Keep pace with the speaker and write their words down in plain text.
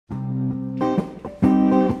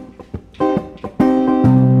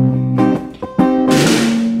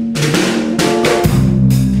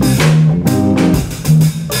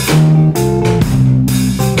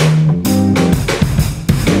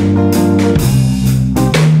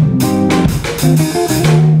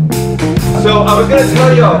So I was going to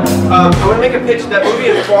tell you, I'm going to make a pitch. That movie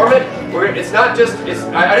Informant, where it's not just,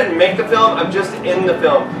 I didn't make the film, I'm just in the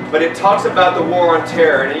film, but it talks about the war on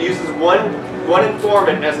terror, and it uses one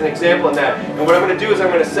informant as an example in that. And what I'm going to do is I'm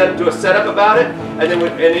going to do a setup about it, and then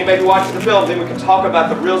and anybody who watches the film, then we can talk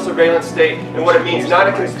about the real surveillance state and what it means. Not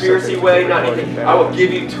a conspiracy way, not anything. I will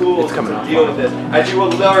give you tools to deal with this. As you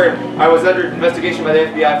will learn, I was under investigation by the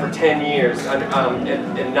FBI for 10 years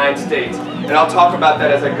in 9 states. And I'll talk about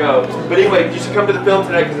that as I go. But anyway, you should come to the film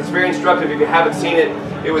tonight because it's very instructive. If you haven't seen it,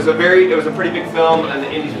 it was a pretty big film on the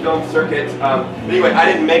indie film circuit. But anyway, I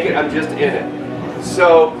didn't make it, I'm just in it.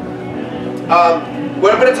 So,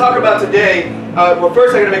 what I'm going to talk about today, well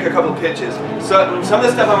first I'm going to make a couple of pitches. So some of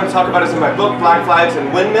the stuff I'm going to talk about is in my book, Black Flags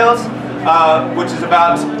and Windmills, which is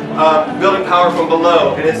about building power from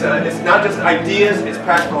below. And it's not just ideas, it's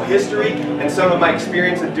practical history and some of my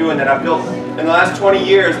experience in doing that. I've built, in the last 20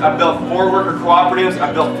 years, I've built 4 worker cooperatives,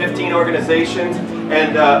 I've built 15 organizations,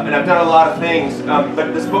 and I've done a lot of things.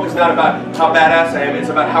 But this book is not about how badass I am, it's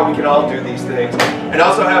about how we can all do these things. And I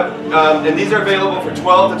also have, and these are available for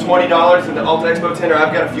 $12 to $20 in the AltExpo tender.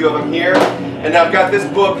 I've got a few of them here. And I've got this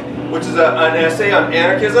book, which is an essay on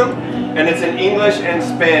anarchism, and it's in English and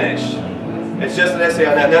Spanish. It's just an essay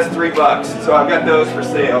on that, and that's $3. So I've got those for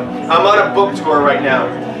sale. I'm on a book tour right now.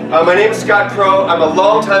 My name is Scott Crow. I'm a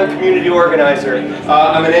longtime community organizer.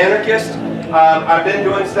 I'm an anarchist. I've been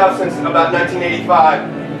doing stuff since about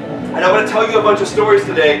 1985. And I want to tell you a bunch of stories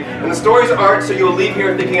today. And the stories aren't so you'll leave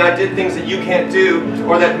here thinking I did things that you can't do,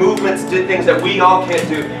 or that movements did things that we all can't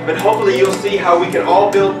do. But hopefully you'll see how we can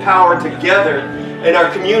all build power together in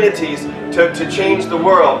our communities to change the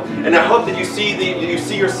world. And I hope that you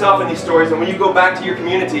see yourself in these stories, and when you go back to your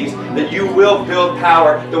communities, that you will build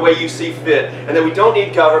power the way you see fit. And that we don't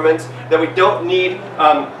need governments, that we don't need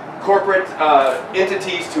corporate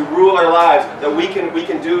entities to rule our lives, that we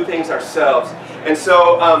can do things ourselves. And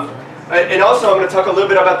so, and also I'm going to talk a little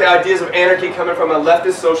bit about the ideas of anarchy coming from a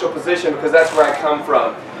leftist social position, because that's where I come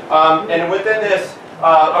from. And within this,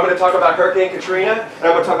 I'm going to talk about Hurricane Katrina, and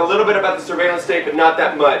I'm going to talk a little bit about the surveillance state, but not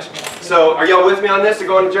that much. So, are y'all with me on this to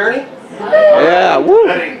go on a journey? Yeah, woo!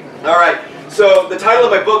 All right. So, the title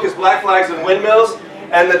of my book is Black Flags and Windmills,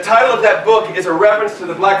 and the title of that book is a reference to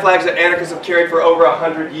the black flags that anarchists have carried for over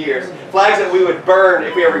 100 years. Flags that we would burn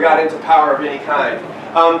if we ever got into power of any kind.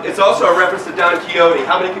 It's also a reference to Don Quixote.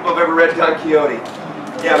 How many people have ever read Don Quixote?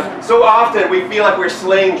 Yeah, so often we feel like we're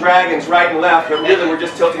slaying dragons right and left, but really we're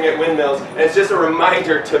just tilting at windmills. And it's just a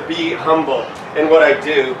reminder to be humble in what I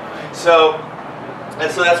do. So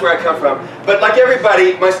that's where I come from. But like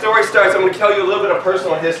everybody, my story starts, I'm going to tell you a little bit of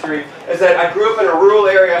personal history, is that I grew up in a rural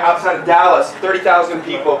area outside of Dallas, 30,000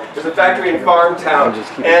 people. There's a factory in farm town.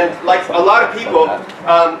 And like a lot of people,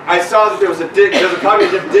 I saw that there was a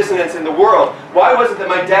cognitive dissonance in the world. Why was it that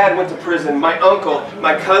my dad went to prison, my uncle,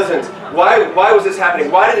 my cousins? Why was this happening?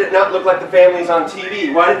 Why did it not look like the families on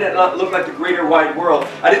TV? Why did it not look like the greater wide world?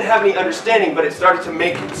 I didn't have any understanding, but it started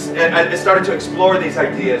to explore these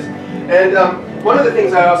ideas. And one of the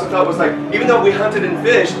things I also felt was like, even though we hunted and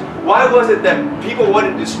fished, why was it that people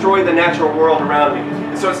wanted to destroy the natural world around me?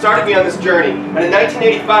 And so it started me on this journey. And in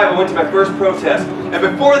 1985, I went to my first protest. And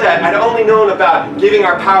before that, I'd only known about giving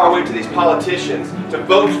our power away to these politicians to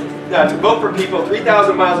vote for people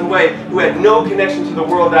 3,000 miles away who had no connection to the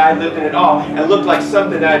world that I lived in at all, and looked like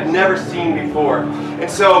something that I'd never seen before. And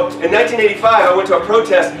so in 1985 I went to a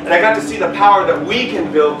protest, and I got to see the power that we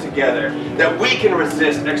can build together, that we can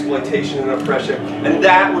resist exploitation and oppression, and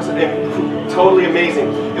that was totally amazing.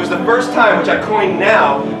 It was the first time, which I coined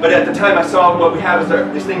now, but at the time I saw what we have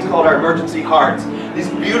is these things called our emergency hearts. These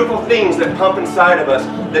beautiful things that pump inside of us,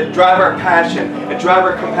 that drive our passion, and drive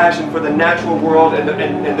our compassion for the natural world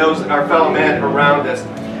and those, our fellow man around us.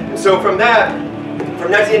 And so from that,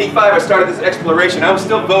 from 1985, I started this exploration. I was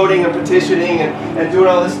still voting and petitioning and doing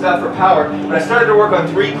all this stuff for power, but I started to work on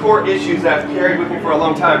 3 core issues that I've carried with me for a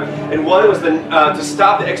long time. And one was to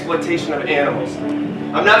stop the exploitation of animals.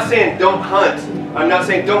 I'm not saying don't hunt, I'm not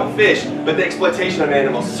saying don't fish, but the exploitation of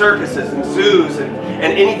animals, circuses and zoos and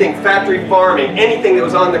anything, factory farming, anything that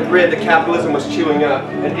was on the grid that capitalism was chewing up,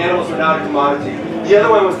 and animals are not a commodity. The other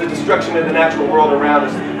one was the destruction of the natural world around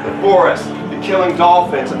us, the forests, the killing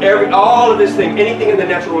dolphins, all of this thing, anything in the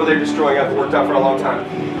natural world they're destroying. I've worked on for a long time.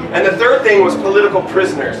 And the third thing was political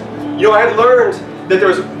prisoners. You know, I had learned that there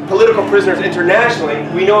was political prisoners internationally.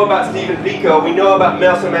 We know about Stephen Biko, we know about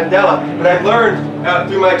Nelson Mandela, but I learned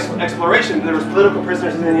through my exploration that there was political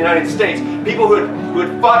prisoners in the United States. People who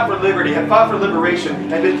had fought for liberty, had fought for liberation,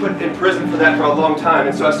 had been put in prison for that for a long time,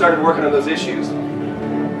 and so I started working on those issues.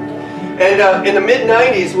 And in the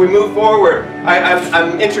mid-90s, we moved forward.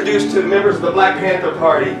 I'm introduced to members of the Black Panther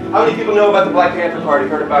Party. How many people know about the Black Panther Party?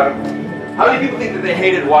 Heard about them? How many people think that they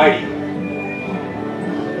hated Whitey?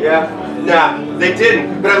 Yeah? Nah, they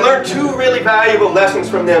didn't. But I learned two really valuable lessons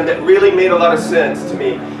from them that really made a lot of sense to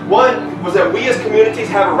me. One was that we as communities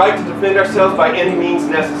have a right to defend ourselves by any means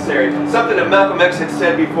necessary. Something that Malcolm X had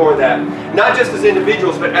said before that. Not just as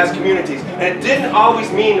individuals, but as communities. And it didn't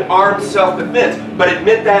always mean armed self-defense, but it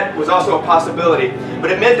meant that was also a possibility.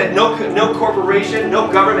 But it meant that no corporation,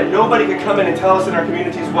 no government, nobody could come in and tell us in our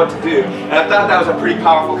communities what to do. And I thought that was a pretty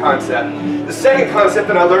powerful concept. The second concept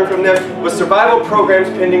that I learned from them was survival programs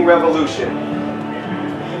pending revolution.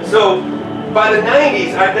 So, by the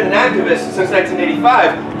 90s, I've been an activist since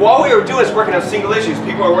 1985. Well, all we were doing is working on single issues.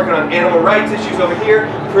 People are working on animal rights issues over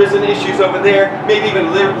here, prison issues over there, maybe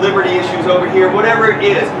even liberty issues over here, whatever it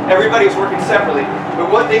is. Everybody's working separately.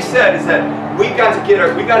 But what they said is that we've got to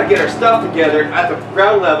get our stuff together at the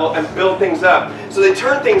ground level and build things up. So they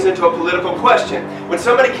turned things into a political question. When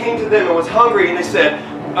somebody came to them and was hungry and they said,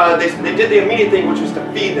 they did the immediate thing, which was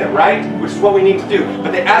to feed them, right? Which is what we need to do.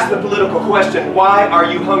 But they asked the political question, why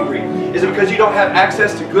are you hungry? Is it because you don't have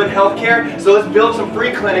access to good health care? So let's build some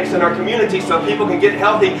free clinics in our community so people can get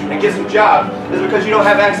healthy and get some jobs. Is it because you don't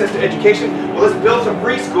have access to education? Well, let's build some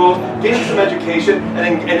free schools, get you some education,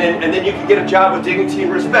 and then you can get a job with dignity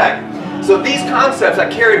and respect. So these concepts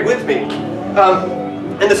I carried with me.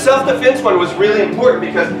 And the self-defense one was really important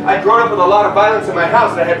because I'd grown up with a lot of violence in my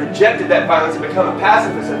house and I had rejected that violence and become a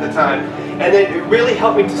pacifist at the time. And then it really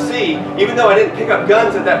helped me to see, even though I didn't pick up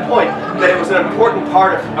guns at that point, that it was an important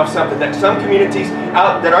part of something, that some communities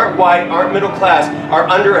out that aren't white, aren't middle class, are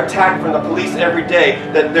under attack from the police every day,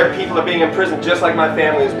 that their people are being imprisoned just like my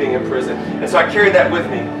family is being imprisoned. And so I carried that with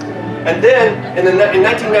me. And then, in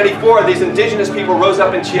 1994, these indigenous people rose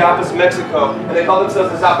up in Chiapas, Mexico, and they called themselves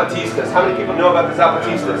the Zapatistas. How many people know about the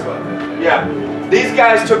Zapatistas? Yeah. These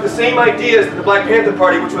guys took the same ideas that the Black Panther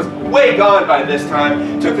Party, which was way gone by this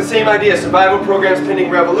time, took the same ideas, survival programs pending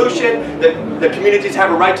revolution, that the communities have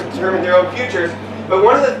a right to determine their own futures.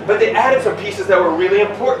 But they added some pieces that were really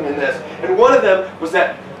important in this. And one of them was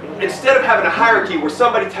that instead of having a hierarchy where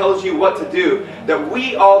somebody tells you what to do, that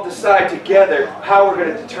we all decide together how we're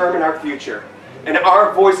going to determine our future. And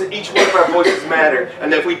our voice, each one of our voices matter.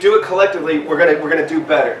 And that if we do it collectively, we're going to do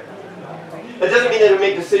better. That doesn't mean they don't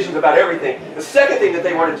make decisions about everything. The second thing that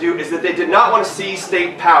they want to do is that they did not want to seize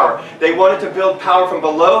state power. They wanted to build power from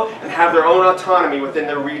below and have their own autonomy within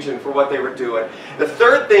their region for what they were doing. The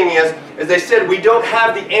third thing is they said, we don't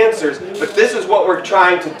have the answers, but this is what we're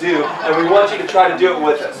trying to do, and we want you to try to do it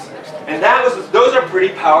with us. And those are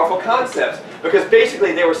pretty powerful concepts, because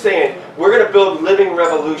basically they were saying, we're going to build living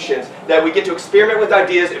revolutions, that we get to experiment with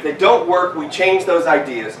ideas. If they don't work, we change those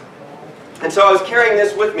ideas. And so I was carrying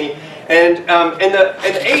this with me. And in the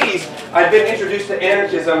 80s, I'd been introduced to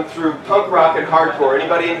anarchism through punk rock and hardcore.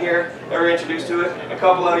 Anybody in here ever introduced to it? A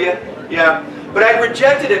couple of you? Yeah. But I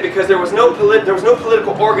rejected it because there was no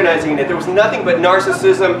political organizing in it. There was nothing but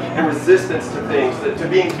narcissism and resistance to things, to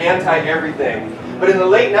being anti-everything. But in the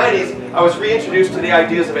late 90s, I was reintroduced to the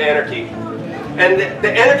ideas of anarchy. And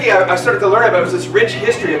the anarchy I started to learn about was this rich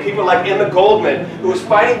history of people like Emma Goldman, who was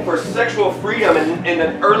fighting for sexual freedom in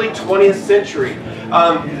the early 20th century.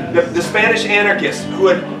 The Spanish anarchists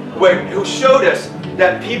who showed us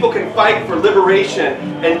that people can fight for liberation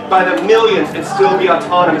and by the millions and still be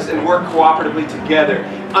autonomous and work cooperatively together.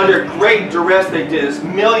 Under great duress they did this.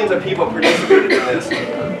 Millions of people participated in this.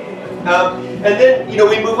 And then,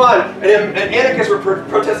 we move on. And anarchists were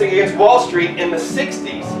protesting against Wall Street in the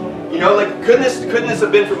 60s. Couldn't this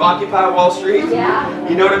have been from Occupy Wall Street? Yeah.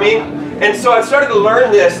 You know what I mean? And so I started to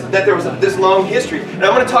learn that there was this long history. And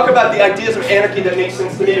I'm going to talk about the ideas of anarchy that make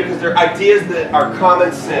sense to me because they're ideas that are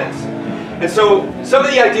common sense. And so some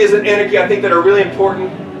of the ideas of anarchy I think that are really important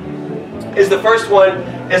is the first one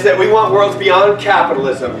is that we want worlds beyond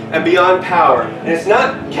capitalism and beyond power. And it's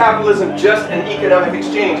not capitalism just an economic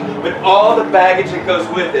exchange, but all the baggage that goes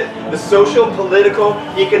with it. The social, political,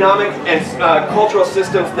 economic, and cultural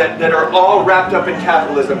systems that are all wrapped up in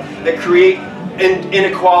capitalism that create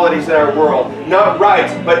inequalities in our world. Not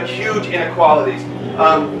rights, but huge inequalities.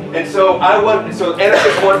 And so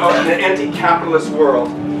anarchists want an anti-capitalist world.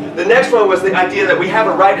 The next one was the idea that we have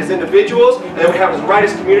a right as individuals and that we have a right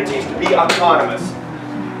as communities to be autonomous.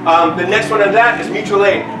 The next one of that is mutual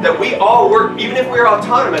aid. That we all work, even if we're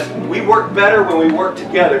autonomous, we work better when we work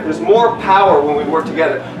together. There's more power when we work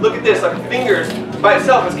together. Look at this, like fingers by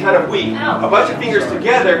itself is kind of weak. A bunch of fingers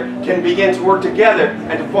together can begin to work together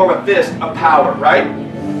and to form a fist of power, right?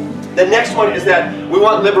 The next one is that we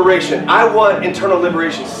want liberation. I want internal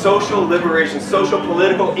liberation, social,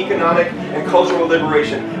 political, economic, and cultural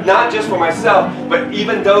liberation. Not just for myself, but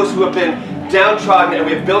even those who have been downtrodden and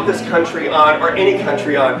we have built this country on, or any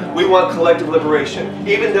country on. We want collective liberation.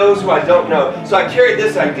 Even those who I don't know. So I carried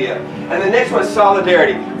this idea. And the next one is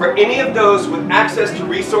solidarity. For any of those with access to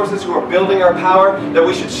resources who are building our power, that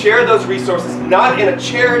we should share those resources, not in a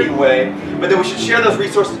charity way, but that we should share those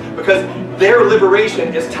resources because their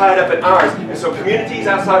liberation is tied up in ours. And so communities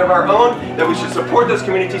outside of our own, that we should support those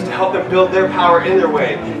communities to help them build their power in their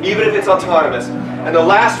way, even if it's autonomous. And the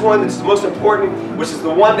last one that's the most important, which is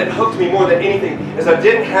the one that hooked me more than anything, is I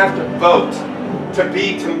didn't have to vote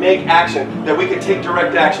to make action, that we could take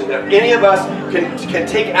direct action, that any of us can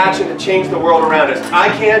take action to change the world around us. I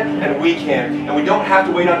can and we can, and we don't have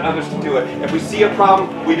to wait on others to do it. If we see a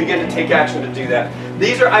problem, we begin to take action to do that.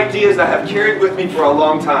 These are ideas that I have carried with me for a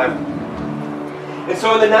long time. And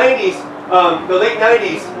so in the 90s, the late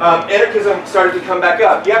 90s, anarchism started to come back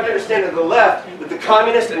up. You have to understand that the left, that the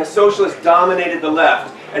communists and the socialists dominated the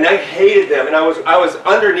left. And I hated them, and I was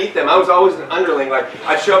underneath them. I was always an underling. Like,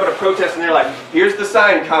 I'd show up at a protest, and they're like, "Here's the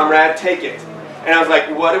sign, comrade, take it." And I was like,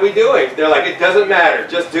 "What are we doing?" They're like, "It doesn't matter,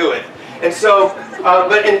 just do it." And so,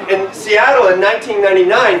 but in Seattle in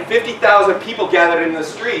 1999, 50,000 people gathered in the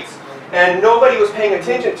streets. And nobody was paying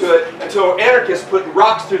attention to it until anarchists put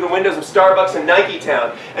rocks through the windows of Starbucks in Nike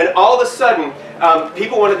Town. And all of a sudden,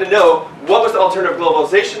 people wanted to know what was the alternative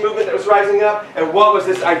globalization movement that was rising up, and what was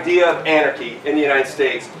this idea of anarchy in the United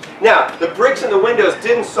States. Now, the bricks in the windows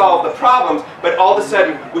didn't solve the problems, but all of a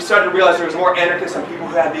sudden, we started to realize there was more anarchists and people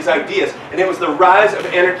who had these ideas. And it was the rise of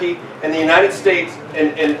anarchy in the United States,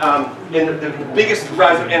 in the biggest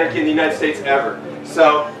rise of anarchy in the United States ever.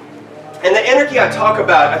 So. And the anarchy I talk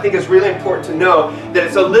about, I think is really important to know that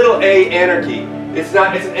it's a little a anarchy. It's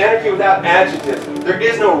an anarchy without adjectives. There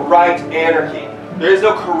is no right anarchy. There is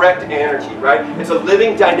no correct anarchy, right? It's a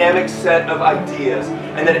living, dynamic set of ideas,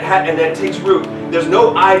 and then it takes root. There's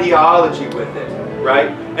no ideology with it,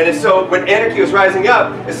 right? And so when anarchy was rising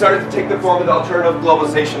up, it started to take the form of the alternative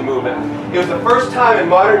globalization movement. It was the first time in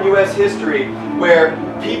modern U.S. history where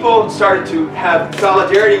people started to have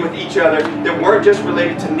solidarity with each other that weren't just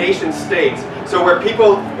related to nation states. So where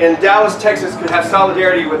people in Dallas, Texas could have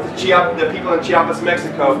solidarity with the people in Chiapas,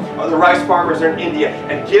 Mexico, or the rice farmers in India,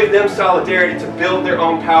 and give them solidarity to build their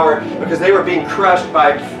own power because they were being crushed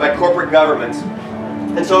by corporate governments.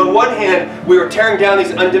 And so on one hand, we were tearing down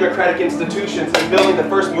these undemocratic institutions and building the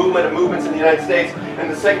first movement of movements in the United States,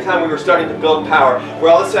 and the second time we were starting to build power,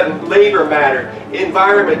 where all of a sudden labor mattered,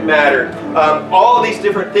 environment mattered, all of these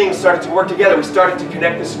different things started to work together. We started to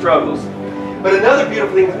connect the struggles. But another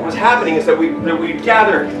beautiful thing that was happening is that we'd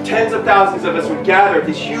gather, tens of thousands of us would gather at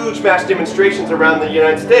these huge mass demonstrations around the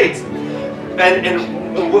United States,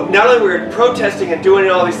 and not only were we protesting and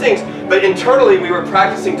doing all these things, but internally we were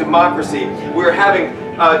practicing democracy. We were having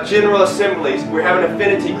general assemblies, we were having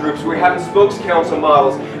affinity groups, we were having spokes council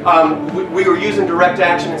models, we were using direct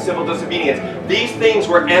action and civil disobedience. These things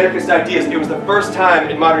were anarchist ideas. It was the first time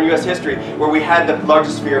in modern U.S. history where we had the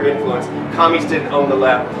largest sphere of influence. Commies didn't own the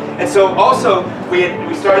left. And so also we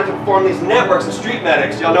started to form these networks of street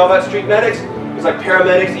medics. Y'all know about street medics? It's like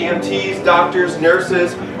paramedics, EMTs, doctors,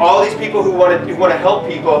 nurses, all these people who want to help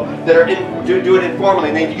people that are do it informally,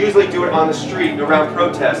 and they usually do it on the street around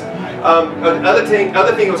protests. Other thing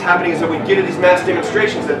that was happening is that we'd get to these mass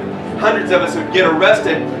demonstrations and hundreds of us would get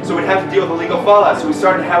arrested, so we'd have to deal with the legal fallout. So we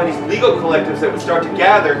started having these legal collectives that would start to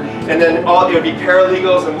gather, and then it would be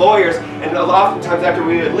paralegals and lawyers, and oftentimes after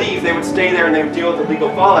we would leave, they would stay there and they would deal with the legal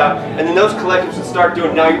fallout, and then those collectives would start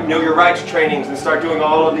doing Know Your Rights trainings and start doing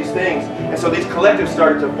all of these things. And so these collectives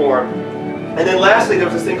started to form. And then lastly, there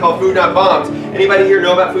was this thing called Food Not Bombs. Anybody here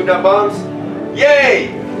know about Food Not Bombs?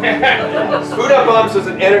 Yay! Food Not Bombs was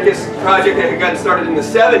an anarchist project that had gotten started in the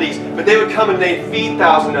 70s, but they would come and they'd feed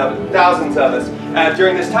thousands of us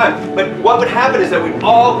during this time. But what would happen is that we'd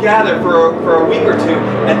all gather for a week or two,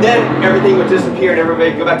 and then everything would disappear and everybody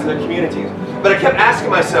would go back to their communities. But I kept asking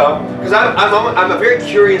myself, because I'm a very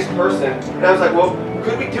curious person, and I was like, well,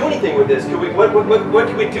 could we do anything with this? What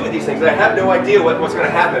could we do with these things? And I have no idea what's going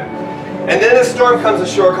to happen. And then a storm comes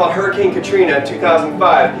ashore called Hurricane Katrina in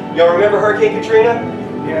 2005. Y'all remember Hurricane Katrina?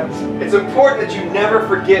 Yes. It's important that you never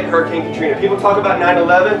forget Hurricane Katrina. People talk about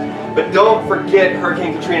 9/11, but don't forget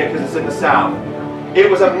Hurricane Katrina because it's in the South. It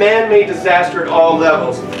was a man-made disaster at all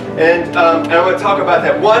levels. And I want to talk about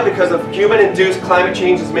that. One, because of human-induced climate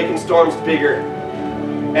change is making storms bigger.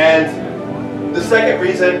 And the second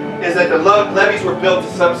reason is that the levees were built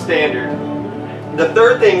to substandard. The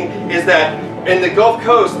third thing is that in the Gulf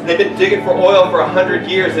Coast, they've been digging for oil for 100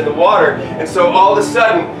 years in the water, and so all of a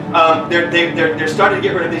sudden, they're starting to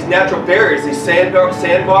get rid of these natural barriers, these sandbars,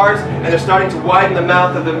 and they're starting to widen the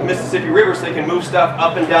mouth of the Mississippi River so they can move stuff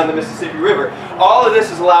up and down the Mississippi River. All of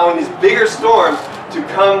this is allowing these bigger storms to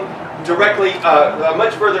come directly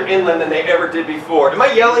much further inland than they ever did before. Am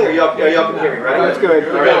I yelling, or y'all can hear me, right? That's good.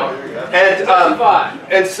 All right.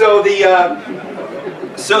 And so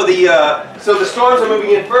the storms are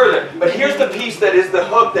moving in further. But here's the piece that is the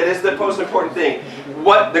hook, that is the most important thing.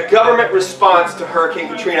 What the government response to Hurricane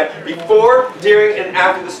Katrina before, during, and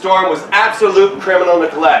after the storm was absolute criminal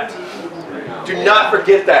neglect. Do not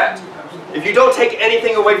forget that. If you don't take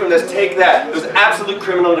anything away from this, take that. It was absolute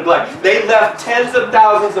criminal neglect. They left tens of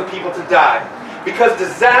thousands of people to die. Because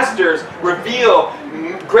disasters reveal,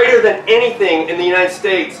 greater than anything in the United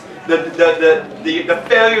States, the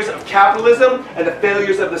failures of capitalism and the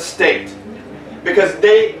failures of the state. Because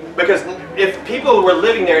if people were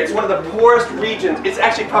living there, it's one of the poorest regions. It's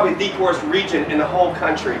actually probably the poorest region in the whole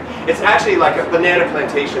country. It's actually like a banana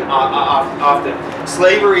plantation often.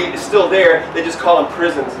 Slavery is still there. They just call them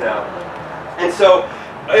prisons now. And so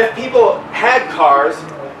if people had cars,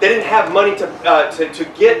 they didn't have money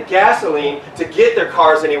to get gasoline to get their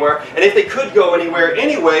cars anywhere. And if they could go anywhere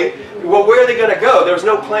anyway, well, where are they going to go? There was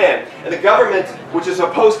no plan. And the government, which is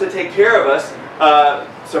supposed to take care of us,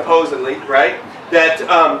 supposedly, right, that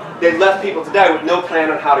they left people to die with no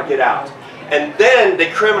plan on how to get out. And then they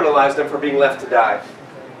criminalized them for being left to die.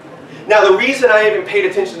 Now, the reason I even paid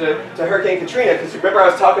attention to Hurricane Katrina, because remember I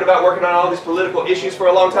was talking about working on all these political issues for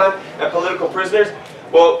a long time, and political prisoners?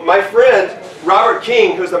 Well, my friend, Robert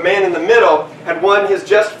King, who's the man in the middle, had won his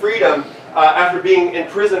just freedom after being in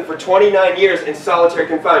prison for 29 years in solitary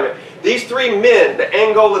confinement. These three men, the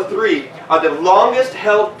Angola Three, are the longest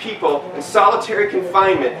held people in solitary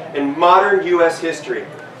confinement in modern U.S. history.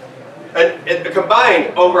 And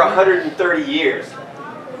combined, over 130 years.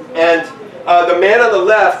 And the man on the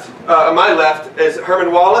left, on my left, is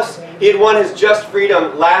Herman Wallace. He had won his just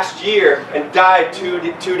freedom last year and died two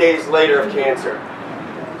days later of cancer.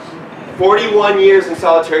 41 years in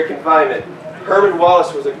solitary confinement. Herman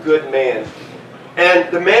Wallace was a good man.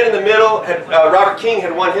 And the man in the middle, Robert King,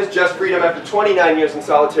 had won his just freedom after 29 years in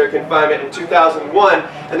solitary confinement in 2001.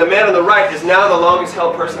 And the man on the right is now the longest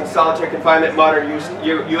held person in solitary confinement in modern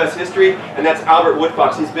U.S. history, and that's Albert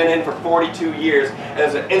Woodfox. He's been in for 42 years, and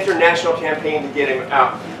there's an international campaign to get him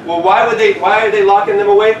out. Well, why are they locking them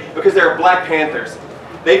away? Because they're Black Panthers.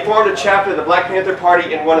 They formed a chapter of the Black Panther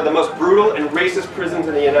Party in one of the most brutal and racist prisons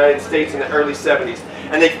in the United States in the early 70s.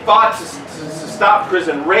 And they fought to stop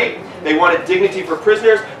prison rape. They wanted dignity for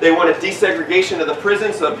prisoners. They wanted desegregation of the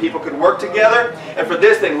prison so that people could work together. And for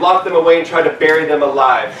this, they locked them away and tried to bury them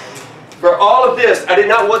alive. For all of this, I did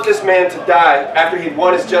not want this man to die after he'd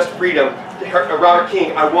won his just freedom. Robert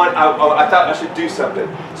King, I thought I should do something.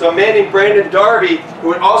 So a man named Brandon Darby,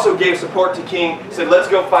 who also gave support to King, said, let's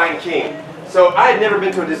go find King. So I had never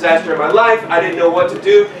been to a disaster in my life. I didn't know what to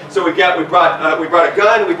do. So we brought a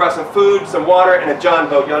gun, we brought some food, some water, and a john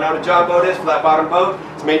boat. Y'all know what a john boat is? Flat bottom boat.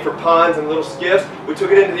 It's made for ponds and little skiffs. We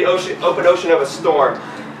took it into the open ocean of a storm.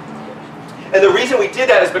 And the reason we did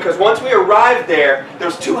that is because once we arrived there, there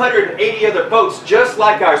was 280 other boats just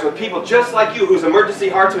like ours, with people just like you whose emergency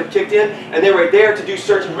hearts had kicked in, and they were there to do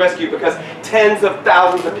search and rescue because tens of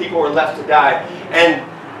thousands of people were left to die. And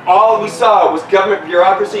all we saw was government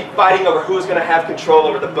bureaucracy fighting over who was going to have control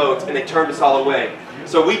over the boats, and they turned us all away.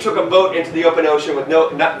 So we took a boat into the open ocean with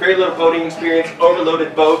very little boating experience,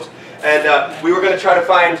 overloaded boat, and we were going to try to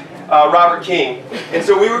find Robert King. And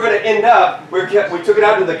so we were going to end up, we took it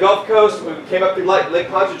out to the Gulf Coast, we came up to Lake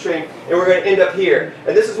Pontchartrain, and we're going to end up here.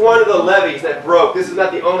 And this is one of the levees that broke. This is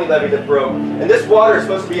not the only levee that broke. And this water is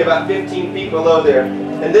supposed to be about 15 feet below there.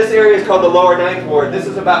 And this area is called the Lower Ninth Ward. This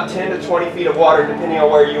is about 10 to 20 feet of water depending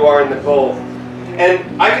on where you are in the Gulf.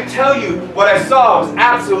 And I can tell you what I saw was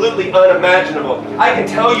absolutely unimaginable. I can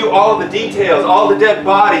tell you all the details, all the dead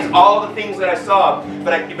bodies, all the things that I saw,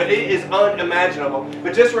 but it is unimaginable.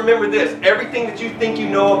 But just remember this, everything that you think you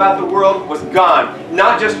know about the world was gone.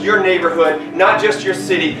 Not just your neighborhood, not just your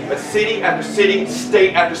city, but city after city,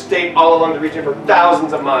 state after state, all along the region for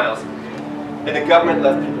thousands of miles. And the government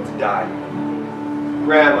left people to die.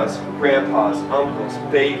 Grandmas, grandpas, uncles,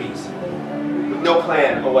 babies, with no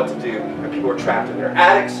plan on what to do. And people were trapped in their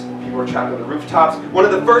attics, people were trapped on the rooftops. One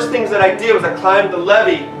of the first things that I did was I climbed the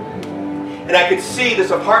levee, and I could see this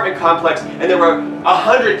apartment complex, and there were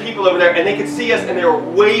 100 people over there, and they could see us, and they were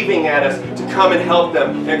waving at us to come and help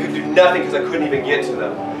them, and I could do nothing because I couldn't even get to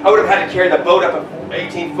them. I would have had to carry the boat up an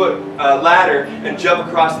 18-foot ladder and jump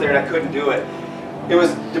across there, and I couldn't do it. It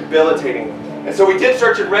was debilitating. And so we did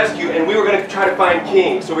search and rescue, and we were going to try to find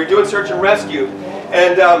King. So we were doing search and rescue,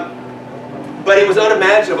 and but it was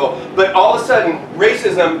unimaginable. But all of a sudden,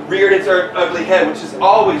 racism reared its ugly head, which is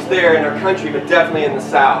always there in our country, but definitely in the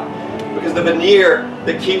South, because the veneer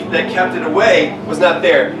that kept it away was not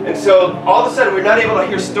there. And so all of a sudden, we're not able to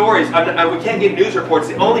hear stories. We can't get news reports.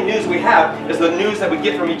 The only news we have is the news that we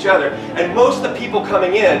get from each other. And most of the people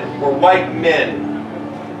coming in were white men.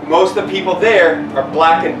 Most of the people there are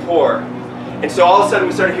black and poor. And so all of a sudden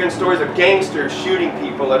we started hearing stories of gangsters shooting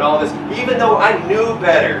people and all this, even though I knew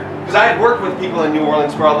better. Because I had worked with people in New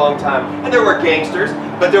Orleans for a long time. And there were gangsters,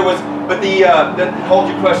 but hold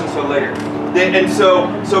your questions till later. And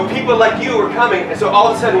so people like you were coming, and so all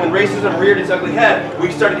of a sudden when racism reared its ugly head,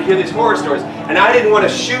 we started to hear these horror stories. And I didn't want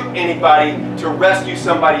to shoot anybody to rescue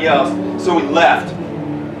somebody else, so we left.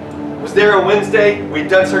 Was there on Wednesday, we'd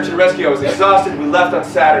done search and rescue, I was exhausted, we left on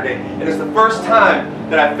Saturday. And it was the first time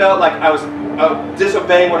that I felt like I was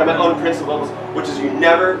disobeying one of my own principles, which is you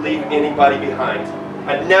never leave anybody behind.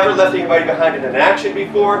 I'd never left anybody behind in an action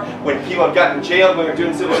before. When people had gotten jailed, when we were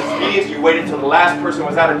doing civil disobedience, you waited until the last person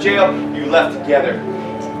was out of jail, you left together.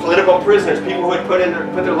 Political prisoners, people who had put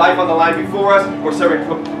their life on the line before us, or serving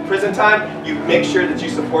prison time, you make sure that you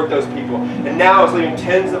support those people. And now I was leaving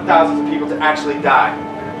tens of thousands of people to actually die.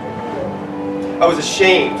 I was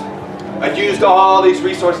ashamed. I used all these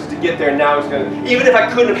resources to get there, and now I was going to, even if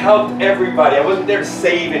I couldn't have helped everybody, I wasn't there to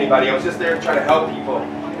save anybody, I was just there to try to help people.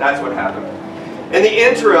 And that's what happened. In the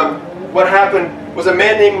interim, what happened was a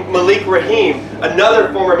man named Malik Rahim,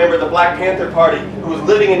 another former member of the Black Panther Party, who was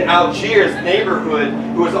living in Algiers neighborhood,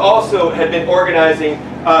 who had been organizing.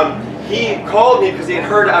 He called me because he had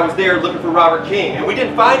heard I was there looking for Robert King, and we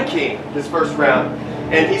didn't find King this first round.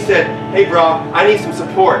 And he said, "Hey bro, I need some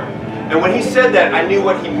support." And when he said that, I knew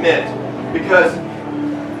what he meant. Because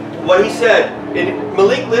what he said,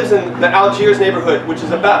 Malik lives in the Algiers neighborhood, which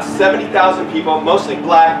is about 70,000 people, mostly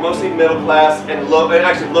black, mostly middle class, and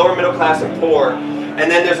actually lower middle class and poor. And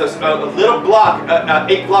then there's a little block,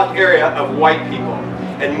 8-block area of white people,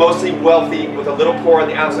 and mostly wealthy with a little poor on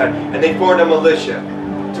the outside. And they formed a militia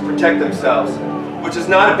to protect themselves, which is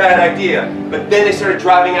not a bad idea. But then they started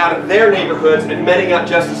driving out of their neighborhoods and meting out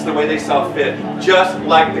justice the way they saw fit, just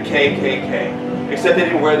like the KKK. Except they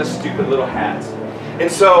didn't wear the stupid little hats.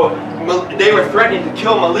 And so they were threatening to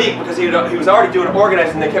kill Malik because he was already doing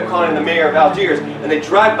organizing. They kept calling him the mayor of Algiers. And they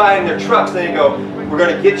drive by in their trucks and they go, "We're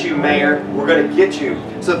going to get you, mayor. We're going to get you."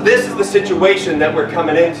 So this is the situation that we're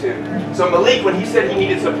coming into. So Malik, when he said he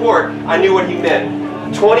needed support, I knew what he meant.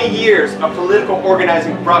 20 years of political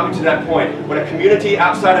organizing brought me to that point. When a community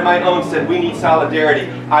outside of my own said we need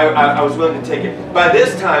solidarity, I was willing to take it. By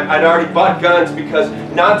this time, I'd already bought guns because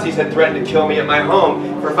Nazis had threatened to kill me at my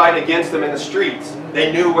home for fighting against them in the streets.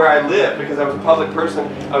 They knew where I lived because I was a public person.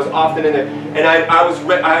 I was often in there. And I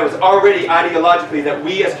was already ideologically that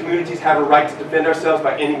we as communities have a right to defend ourselves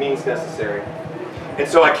by any means necessary. And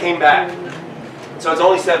so I came back. So it's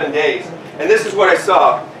only 7 days. And this is what I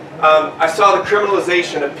saw. I saw the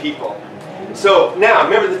criminalization of people. So now,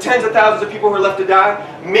 remember the tens of thousands of people who were left to die?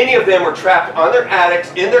 Many of them were trapped on their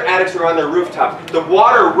attics, in their attics or on their rooftops. The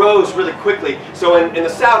water rose really quickly. So in the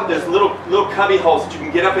South, there's little cubby holes that you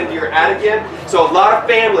can get up into your attic in. So a lot of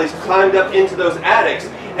families climbed up into those attics.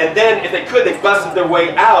 And then, if they could, they busted their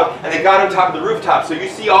way out and they got on top of the rooftop. So you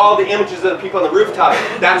see all the images of the people on the rooftop.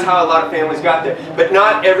 That's how a lot of families got there. But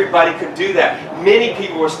not everybody could do that. Many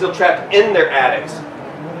people were still trapped in their attics,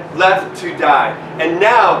 left to die. And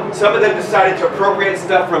now some of them decided to appropriate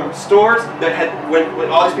stuff from stores that had, when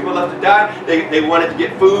all these people left to die, they wanted to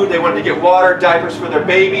get food, they wanted to get water, diapers for their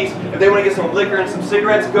babies. If they want to get some liquor and some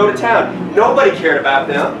cigarettes, go to town. Nobody cared about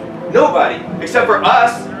them. Nobody. Except for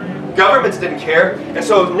us. Governments didn't care. And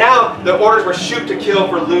so now the orders were shoot to kill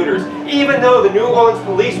for looters. Even though the New Orleans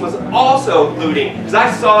police was also looting. Because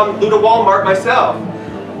I saw them loot a Walmart myself.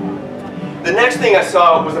 The next thing I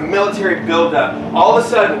saw was a military buildup. All of a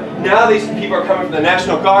sudden, now these people are coming from the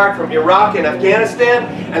National Guard, from Iraq and Afghanistan,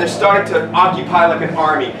 and they're starting to occupy like an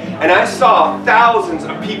army. And I saw thousands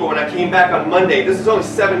of people when I came back on Monday. This is only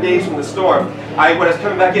 7 days from the storm. When I was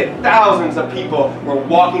coming back in, thousands of people were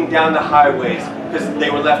walking down the highways because they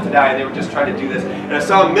were left to die and they were just trying to do this. And I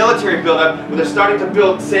saw a military buildup where they're starting to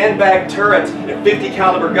build sandbag turrets and 50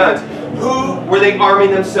 caliber guns. Who were they arming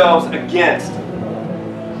themselves against?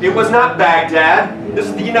 It was not Baghdad. This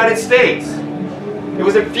is the United States. It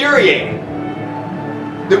was infuriating.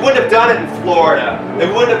 They wouldn't have done it in Florida. They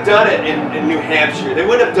wouldn't have done it in New Hampshire. They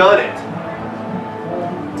wouldn't have done it.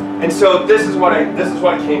 And so this is what it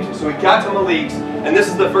came to. So we got to Malik's, and this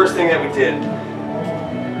is the first thing that we did.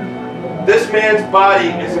 This man's body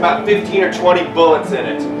is about 15 or 20 bullets in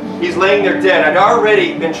it. He's laying there dead. I'd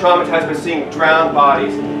already been traumatized by seeing drowned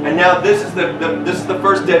bodies, and now this is the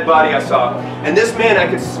first dead body I saw. And this man I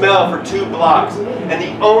could smell for 2 blocks, and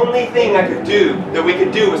the only thing I could do, that we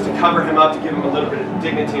could do, was to cover him up to give him a little bit of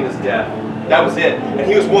dignity in his death. That was it. And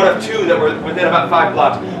he was one of 2 that were within about 5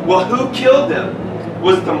 blocks. Well, who killed them?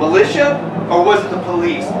 Was it the militia or was it the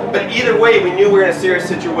police? But either way, we knew we were in a serious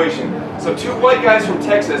situation. So 2 white guys from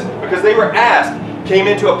Texas, because they were asked, came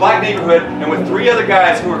into a black neighborhood and with 3 other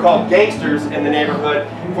guys who were called gangsters in the neighborhood,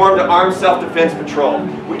 formed an armed self-defense patrol.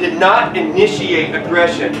 We did not initiate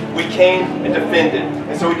aggression. We came and defended.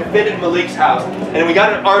 And so we defended Malik's house. And we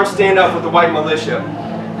got an armed standoff with the white militia.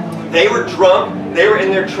 They were drunk, they were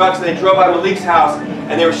in their trucks, and they drove by Malik's house,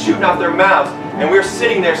 and they were shooting off their mouths. And we were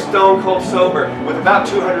sitting there stone cold sober with about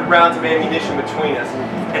 200 rounds of ammunition between us.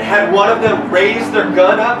 And had one of them raised their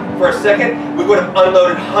gun up for a second, we would have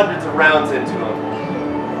unloaded hundreds of rounds into them.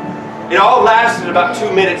 It all lasted about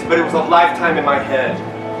 2 minutes, but it was a lifetime in my head.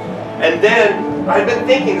 And then, I had been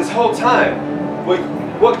thinking this whole time, what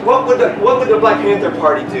would the Black Panther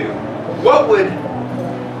Party do? What would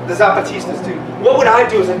the Zapatistas do? What would I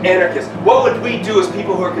do as an anarchist? What would we do as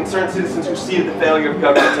people who are concerned citizens who see the failure of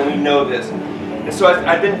governments, and we know this? And so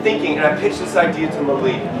I've been thinking, and I pitched this idea to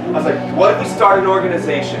Malik. I was like, what if we start an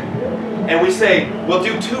organization? And we say, we'll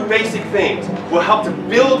do 2 basic things. We'll help to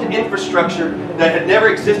build infrastructure that had never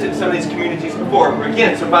existed in some of these communities before.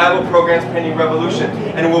 Again, survival programs pending revolution.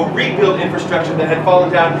 And we'll rebuild infrastructure that had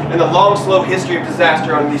fallen down in the long, slow history of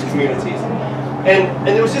disaster on these communities. And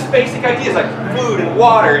there was just basic ideas like food and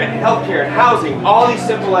water and healthcare and housing, all these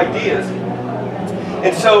simple ideas.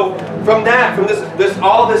 And so from that, from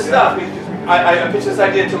all this stuff, I pitched this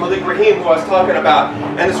idea to Malik Rahim, who I was talking about,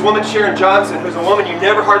 and this woman Sharon Johnson, who's a woman you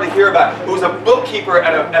never hardly hear about, who was a bookkeeper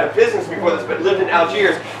at a business before this, but lived in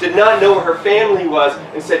Algiers, did not know where her family was,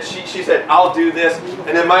 and said she said, I'll do this.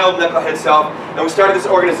 And then my old knucklehead self, and we started this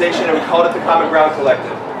organization, and we called it the Common Ground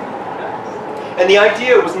Collective. And the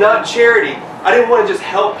idea was not charity. I didn't want to just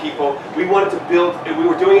help people. We wanted to build, we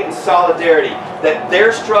were doing it in solidarity, that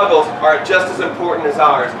their struggles are just as important as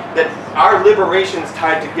ours, that our liberation is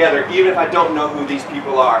tied together, even if I don't know who these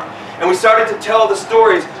people are. And we started to tell the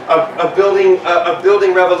stories of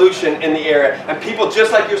building revolution in the area, and people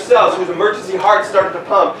just like yourselves, whose emergency hearts started to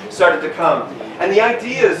pump, started to come. And the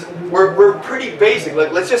ideas were pretty basic.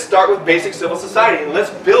 Like, let's just start with basic civil society, and let's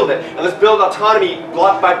build it. And let's build autonomy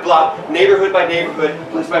block by block, neighborhood by neighborhood,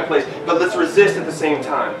 place by place. But let's resist at the same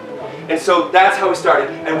time. And so that's how we started.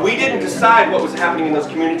 And we didn't decide what was happening in those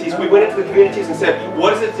communities. We went into the communities and said,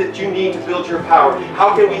 what is it that you need to build your power?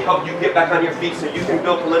 How can we help you get back on your feet so you can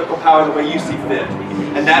build political power the way you see fit?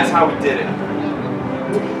 And that's how we did it.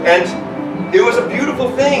 And it was a beautiful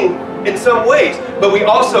thing in some ways, but we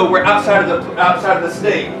also were outside of the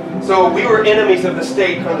state. So we were enemies of the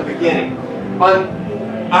state from the beginning.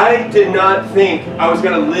 I did not think I was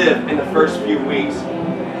going to live in the first few weeks.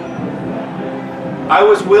 I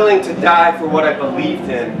was willing to die for what I believed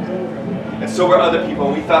in, and so were other people.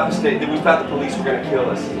 And we thought the police were going to kill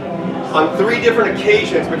us. On 3 different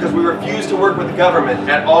occasions, because we refused to work with the government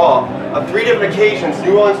at all, on 3 different occasions,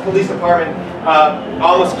 New Orleans Police Department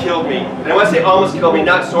almost killed me. And when I say almost killed me,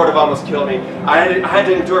 not sort of almost killed me. I had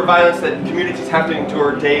to endure violence that communities have to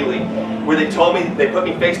endure daily, where they told me, they put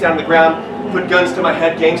me face down on the ground, put guns to my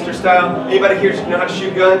head, gangster style. Anybody here know how to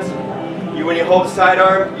shoot guns? When you hold a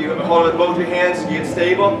sidearm, you hold it with both your hands, you get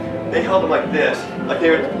stable. They held them like this, like they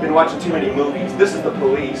had been watching too many movies. This is the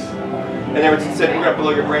police. And they would say, we're going to blow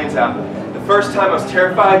your brains out. The first time I was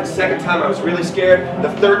terrified, the second time I was really scared, the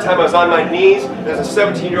third time I was on my knees. There's a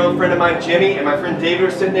 17-year-old friend of mine, Jimmy, and my friend David were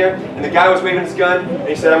sitting there, and the guy was waving his gun, and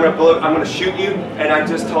he said, I'm going to shoot you, and I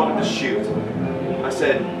just told him to shoot. I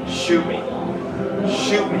said, shoot me.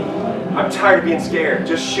 Shoot me. I'm tired of being scared.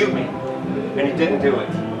 Just shoot me. And he didn't do it.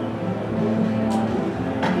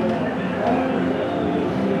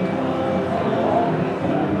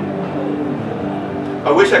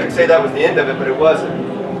 I wish I could say that was the end of it, but it wasn't.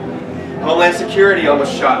 Homeland Security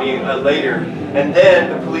almost shot me later, and then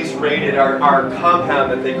the police raided our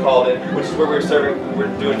compound that they called it, which is where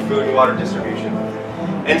we're doing food and water distribution.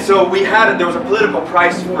 And so there was a political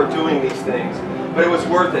price for doing these things, but it was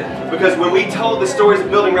worth it. Because when we told the stories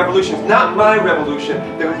of building revolutions, not my revolution,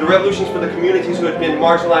 the revolutions for the communities who had been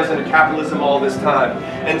marginalized under capitalism all this time.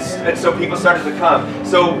 And so people started to come.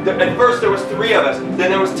 So at first there was 3 of us,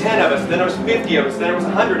 then there was 10 of us, then there was 50 of us, then there was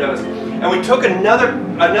 100 of us. And we took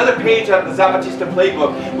another page out of the Zapatista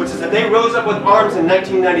playbook, which is that they rose up with arms in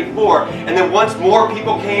 1994, and then once more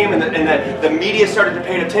people came and the media started to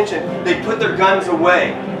pay attention, they put their guns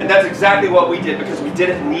away. And that's exactly what we did, because we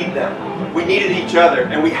didn't need them. We needed each other,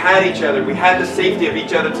 and we had each other. We had the safety of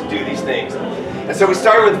each other to do these things. And so we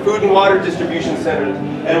started with food and water distribution centers,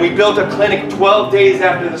 and we built a clinic 12 days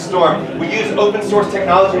after the storm. We used open source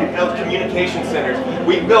technology to build communication centers.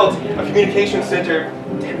 We built a communication center,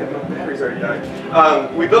 damn it, my battery's already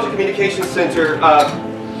dying. We built a communication center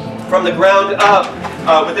from the ground up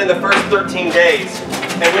within the first 13 days.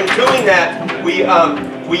 And when doing that,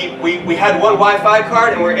 we had one Wi-Fi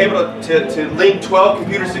card, and we were able to link 12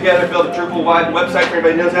 computers together, build a Drupal website for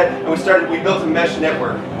everybody knows that, and we built a mesh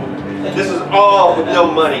network. This is all with no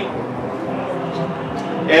money.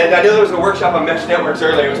 And I know there was a workshop on mesh networks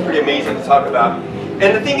earlier. It was pretty amazing to talk about.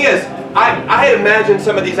 And the thing is, I had imagined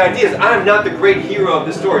some of these ideas. I'm not the great hero of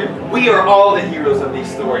the story. We are all the heroes of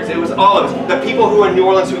these stories. It was all of us. The people who were in New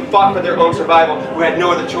Orleans who fought for their own survival, who had no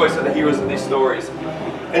other choice, are the heroes of these stories.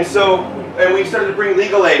 And so, and we started to bring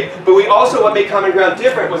legal aid. But we also, what made Common Ground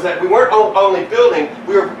different was that we weren't only building,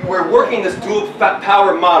 we were working this dual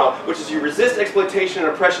power model, which is you resist exploitation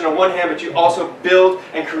and oppression on one hand, but you also build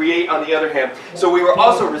and create on the other hand. So we were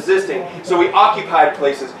also resisting. So we occupied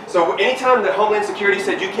places. So anytime that Homeland Security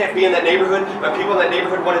said you can't be in that neighborhood, but people in that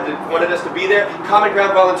neighborhood wanted us to be there, Common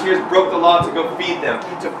Ground volunteers broke the law to go feed them,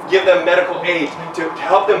 to give them medical aid, to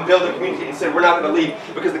help them build a community, and said we're not going to leave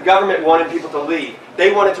because the government wanted people to leave.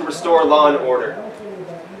 They wanted to restore law and order.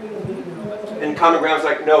 And Common Ground was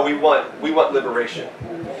like, no, we want liberation.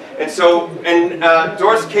 And so,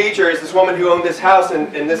 Doris Cager is this woman who owned this house, and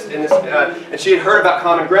she had heard about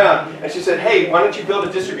Common Ground, and she said, hey, why don't you build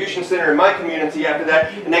a distribution center in my community after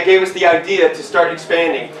that? And that gave us the idea to start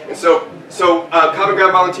expanding. And so Common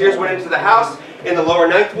Ground volunteers went into the house in the lower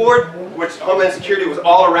 9th Ward, which Homeland Security was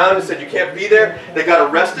all around and said you can't be there. They got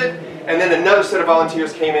arrested. And then another set of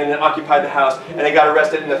volunteers came in and occupied the house, and they got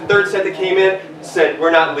arrested. And the third set that came in said, we're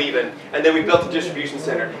not leaving. And then we built a distribution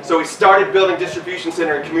center. So we started building distribution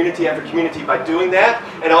center in community after community by doing that,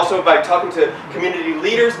 and also by talking to community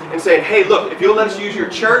leaders and saying, hey, look, if you'll let us use your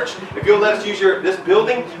church, if you'll let us use this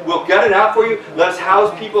building, we'll gut it out for you. Let us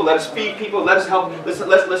house people, let us feed people, let us help,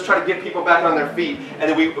 let's try to get people back on their feet. And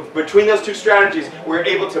then between those two strategies, we were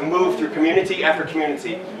able to move through community after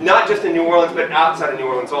community, not just in New Orleans, but outside of New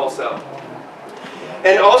Orleans also.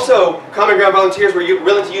 And also, Common Ground volunteers were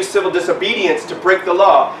willing to use civil disobedience to break the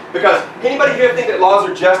law. Because, anybody here think that laws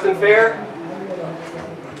are just and fair?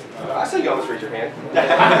 I saw you almost raise your hand.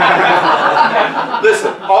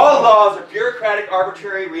 Listen, all laws are bureaucratic,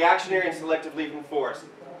 arbitrary, reactionary, and selectively enforced.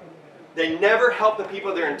 They never help the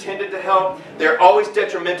people they're intended to help. They're always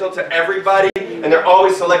detrimental to everybody, and they're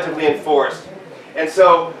always selectively enforced. And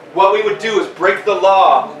so, what we would do is break the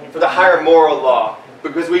law for the higher moral law,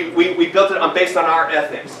 because we built it based on our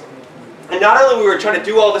ethics. And not only were we trying to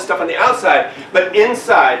do all this stuff on the outside, but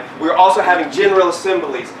inside, we were also having general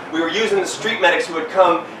assemblies. We were using the street medics who would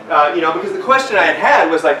come, because the question I had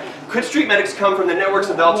was like, could street medics come from the networks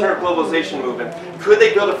of the alternative globalization movement? Could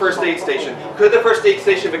they build a first aid station? Could the first aid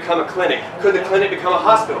station become a clinic? Could the clinic become a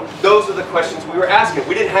hospital? Those are the questions we were asking.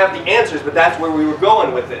 We didn't have the answers, but that's where we were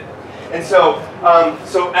going with it. And so,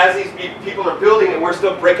 as these people are building, and we're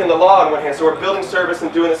still breaking the law on one hand, so we're building service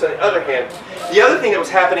and doing this on the other hand. The other thing that was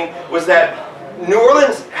happening was that New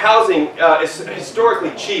Orleans housing is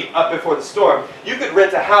historically cheap up before the storm. You could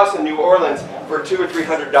rent a house in New Orleans for $200 or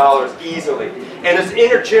 $300 easily. And there's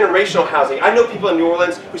intergenerational housing. I know people in New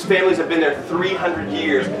Orleans whose families have been there 300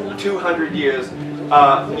 years, 200 years,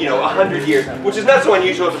 100 years, which is not so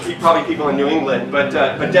unusual for probably people in New England, but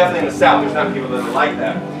definitely in the South, there's not people that are like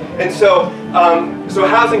that. And so,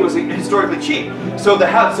 housing was historically cheap. So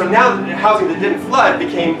now housing that didn't flood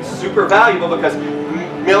became super valuable because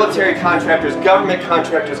military contractors, government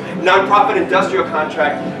contractors, nonprofit industrial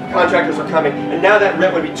contractors were coming, and now that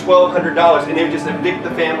rent would be $1,200, and they would just evict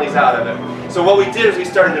the families out of it. So what we did is we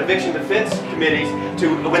started eviction defense committees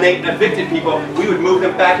to, when they evicted people, we would move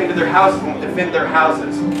them back into their houses and defend their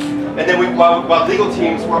houses. And then while legal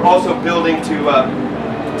teams were also building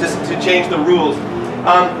to change the rules.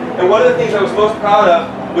 And one of the things I was most proud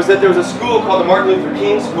of was that there was a school called the Martin Luther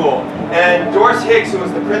King School. And Doris Hicks, who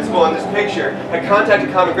was the principal in this picture, had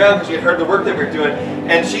contacted Common Ground because she had heard the work that we were doing.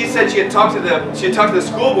 And she said she had talked to the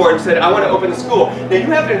school board and said, I want to open the school. Now you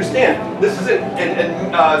have to understand, this is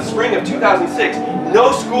in spring of 2006.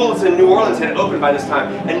 No schools in New Orleans had opened by this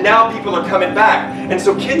time. And now people are coming back. And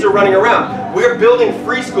so kids are running around. We're building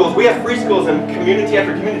free schools. We have free schools in community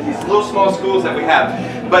after community, these little small schools that we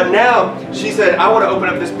have. But now, she said, I want to open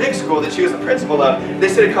up this big school that she was the principal of. They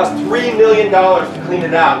said it cost $3 million to clean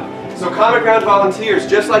it out. So Common Ground volunteers,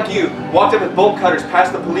 just like you, walked up with bolt cutters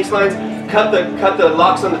past the police lines, cut the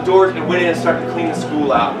locks on the doors, and went in and started to clean the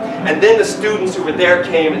school out. And then the students who were there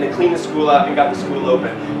came and they cleaned the school out and got the school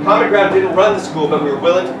open. Common Ground didn't run the school, but we were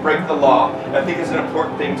willing to break the law. I think it's an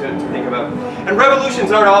important thing to think about. And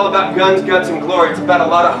revolutions aren't all about guns, guts, and glory. It's about a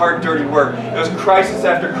lot of hard, dirty work. It was crisis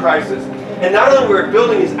after crisis. And not only were we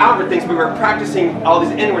building these outward things, we were practicing all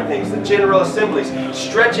these inward things, the general assemblies,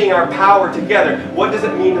 stretching our power together. What does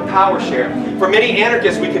it mean to power share? For many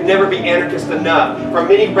anarchists, we could never be anarchist enough. For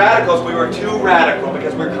many radicals, we were too radical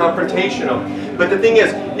because we're confrontational. But the thing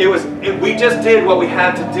is, we just did what we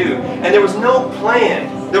had to do. And there was no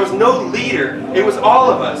plan. There was no leader. It was all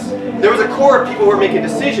of us. There was a core of people who were making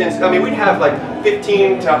decisions. I mean, we'd have like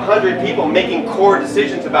 15 to 100 people making core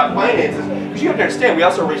decisions about finances. But you have to understand, we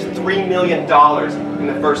also raised $3 million in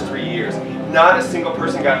the first 3 years. Not a single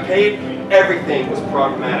person got paid. Everything was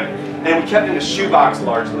programmatic. And we kept in a shoebox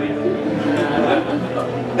largely.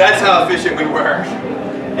 That's how efficient we were.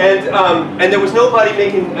 And there was nobody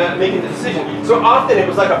making the decision. So often it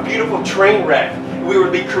was like a beautiful train wreck. We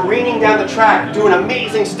would be careening down the track, doing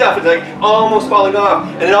amazing stuff, and like almost falling off.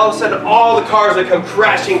 And then all of a sudden, all the cars would come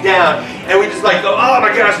crashing down, and we just like go, oh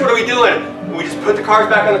my gosh, what are we doing? And we just put the cars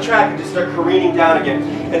back on the track and just start careening down again.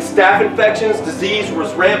 And staph infections, disease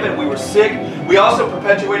was rampant. We were sick. We also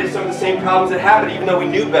perpetuated some of the same problems that happened, even though we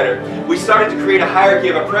knew better. We started to create a hierarchy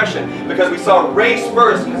of oppression because we saw race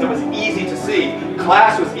first because it was easy to see.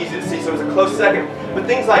 Class was easy to see, so it was a close second. But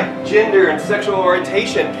things like gender and sexual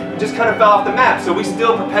orientation just kind of fell off the map. So we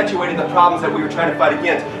still perpetuated the problems that we were trying to fight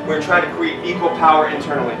against. We were trying to create equal power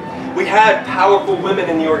internally. We had powerful women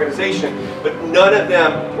in the organization, but none of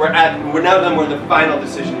them were the final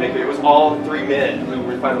decision maker. It was all 3 men who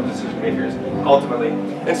were final decision makers ultimately.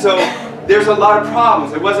 And so there's a lot of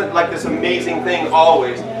problems. It wasn't like this amazing thing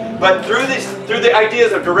always. But through the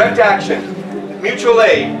ideas of direct action, mutual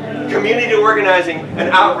aid, community organizing, and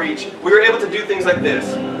outreach, we were able to do things like this.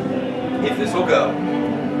 If this will go.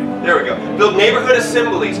 There we go. Build neighborhood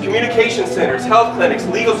assemblies, communication centers, health clinics,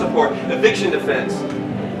 legal support, eviction defense.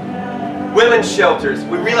 Women's shelters.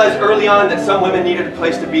 We realized early on that some women needed a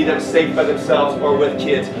place to be that was safe by themselves or with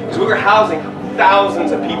kids. Because we were housing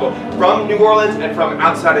thousands of people from New Orleans and from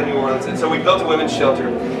outside of New Orleans. And so we built a women's shelter.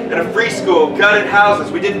 And a free school, gutted houses.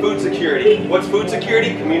 We did food security. What's food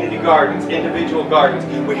security? Community gardens, individual gardens.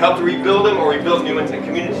 We helped rebuild them or rebuild new ones, and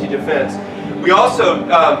community defense. We also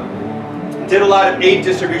did a lot of aid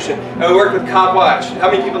distribution. And we worked with Cop Watch. How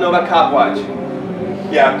many people know about Cop Watch?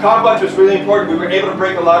 Yeah, Cop Watch was really important. We were able to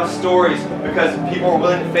break a lot of stories because people were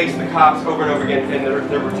willing to face the cops over and over again and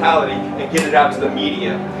their brutality and get it out to the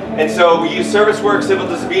media. And so we used service work, civil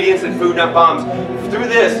disobedience, and food not bombs. Through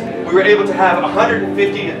this, we were able to have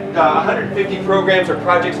 150 programs or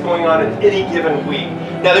projects going on in any given week.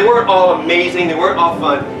 Now they weren't all amazing, they weren't all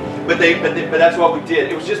fun, but that's what we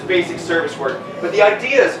did. It was just basic service work. But the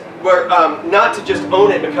ideas were not to just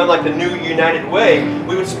own it and become like the new United Way.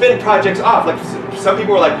 We would spin projects off. Like some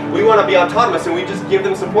people were like, we want to be autonomous, and we just give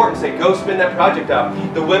them support and say, go spin that project out.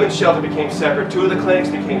 The women's shelter became separate. 2 of the clinics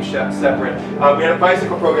became separate. We had a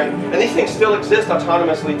bicycle program, and these things still exist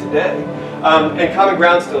autonomously today. And Common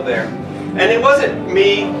Ground's still there. And it wasn't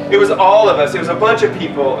me, it was all of us. It was a bunch of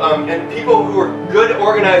people, and people who were good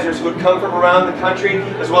organizers who would come from around the country,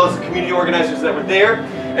 as well as the community organizers that were there.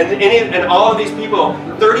 And all of these people,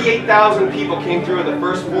 38,000 people came through in the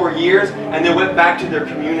first 4 years, and they went back to their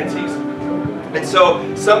communities. And so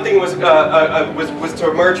something was to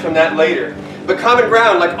emerge from that later. But Common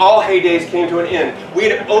Ground, like all heydays, came to an end. We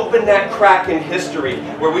had opened that crack in history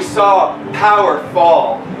where we saw power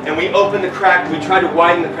fall. And we opened the crack, we tried to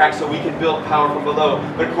widen the crack so we could build power from below.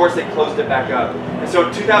 But of course they closed it back up. And so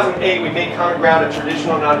in 2008 we made Common Ground a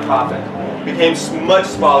traditional nonprofit. Became much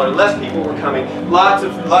smaller, less people were coming, lots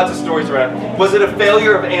of stories around. Was it a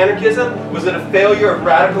failure of anarchism? Was it a failure of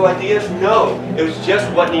radical ideas? No, it was just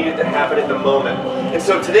what needed to happen at the moment. And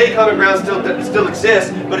so today Common Ground still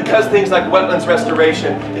exists, but it does things like wetlands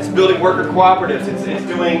restoration, it's building worker cooperatives, it's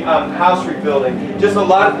doing house rebuilding, just a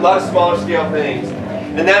lot of smaller scale things.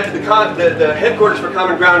 And that the headquarters for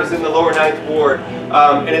Common Ground is in the lower 9th Ward.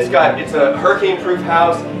 And it's a hurricane-proof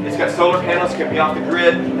house. It's got solar panels, can be off the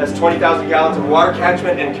grid, has 20,000 gallons of water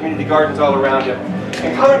catchment, and community gardens all around it.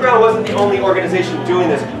 And Common Ground wasn't the only organization doing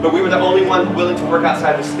this, but we were the only one willing to work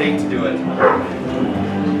outside the state to do it.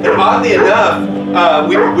 And oddly enough,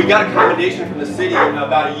 we got a commendation from the city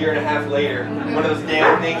about a year and a half later. One of those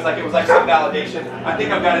damn things, like it was like some validation. I think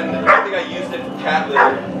I've got it. I think I used it for cat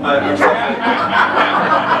litter or something.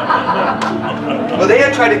 Well, they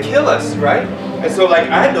had tried to kill us, right? And so, like,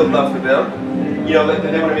 I had no love for them. You know,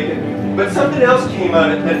 they want to make it. But something else came out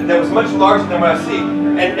of it that was much larger than what I see.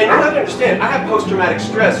 And you have to understand, I have post-traumatic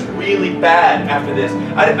stress really bad after this.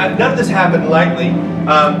 None of this happened lightly.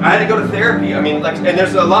 I had to go to therapy. I mean, like, and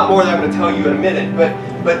there's a lot more that I'm going to tell you in a minute. But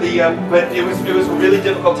it was a really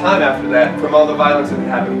difficult time after that from all the violence that had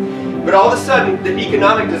happened. But all of a sudden, the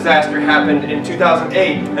economic disaster happened in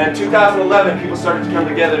 2008, and in 2011, people started to come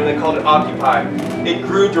together, and they called it Occupy. It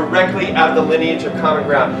grew directly out of the lineage of Common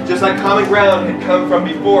Ground. Just like Common Ground had come from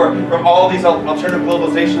before, from all these alternative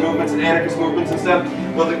globalization movements and anarchist movements and stuff,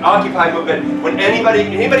 well, the Occupy movement, when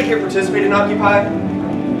anybody here participate in Occupy?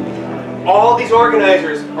 All these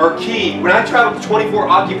organizers are key. When I traveled to 24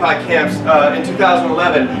 Occupy camps in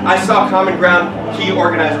 2011, I saw Common Ground key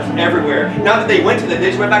organizers everywhere. Not that they went to them, they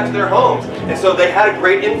just went back to their homes. And so they had a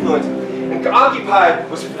great influence. And Occupy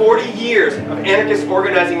was 40 years of anarchist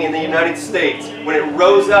organizing in the United States when it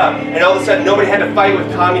rose up. And all of a sudden, nobody had to fight with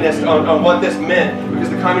communists on what this meant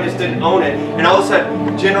because the communists didn't own it. And all of a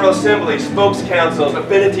sudden, General Assemblies, spokes councils,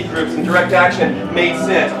 affinity groups, and direct action made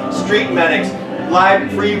sense. Street medics,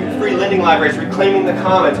 free lending libraries, reclaiming the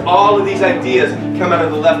commons, all of these ideas come out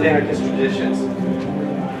of the left anarchist traditions.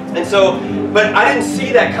 And so, but I didn't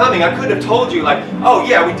see that coming. I couldn't have told you, like, oh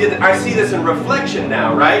yeah, we did. I see this in reflection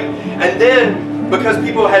now, right? And then, because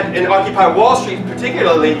people had in Occupy Wall Street,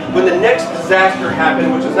 particularly when the next disaster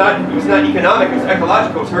happened, which was not economic, it was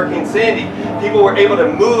ecological, it was Hurricane Sandy. People were able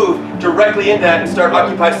to move directly into that and start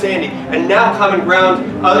Occupy Sandy. And now Common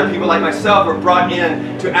Ground, other people like myself were brought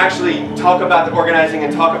in to actually talk about the organizing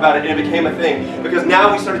and talk about it, and it became a thing. Because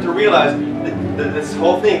now we started to realize that this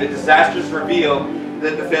whole thing, that disasters reveal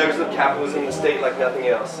the failures of capitalism in the state like nothing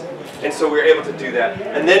else. And so we were able to do that.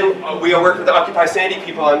 And then we worked with the Occupy Sandy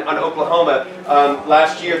people on Oklahoma.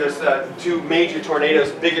 Last year there's 2 major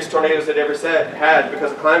tornadoes, biggest tornadoes that ever had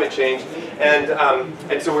because of climate change. And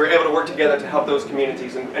so we were able to work together to help those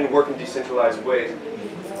communities and work in decentralized ways.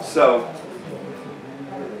 So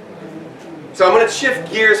I'm going to shift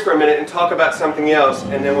gears for a minute and talk about something else,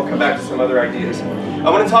 and then we'll come back to some other ideas. I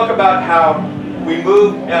want to talk about how we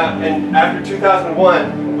moved, and after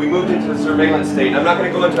 2001, we moved into the surveillance state. I'm not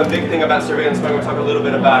going to go into a big thing about surveillance, but I'm going to talk a little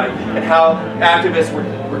bit about it, and how activists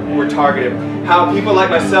were targeted. How people like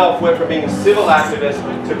myself went from being a civil activist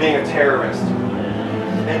to being a terrorist.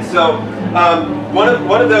 And so one of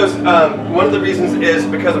the reasons is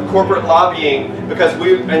because of corporate lobbying, because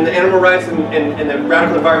we, and the animal rights and the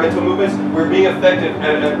radical environmental movements, were being effective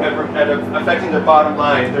at affecting their bottom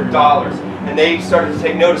line, their dollars. And they started to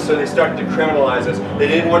take notice, so they started to criminalize us. They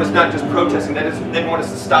didn't want us not just protesting, they didn't want us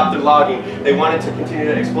to stop the logging. They wanted to continue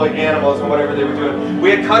to exploit animals and whatever they were doing. We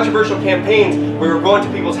had controversial campaigns where we were going to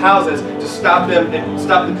people's houses to stop them and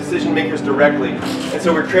stop the decision makers directly. And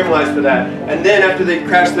so we're criminalized for that. And then after they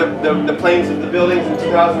crashed the planes of the buildings in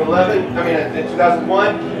 2011, in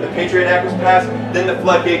 2001, the Patriot Act was passed, then the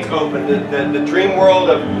floodgates opened. The dream world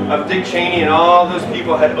of Dick Cheney and all those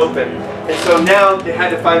people had opened. And so now they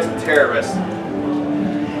had to find some terrorists.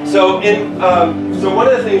 So one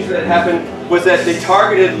of the things that happened was that they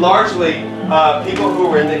targeted largely people who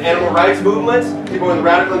were in the animal rights movements, people in the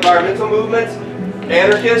radical environmental movements,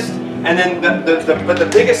 anarchists, and then but the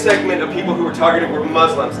biggest segment of people who were targeted were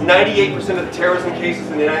Muslims. 98% of the terrorism cases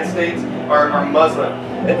in the United States are Muslim.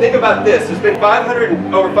 And think about this, there's been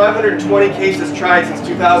over 520 cases tried since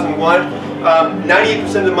 2001. 98%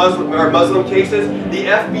 of them are Muslim cases. The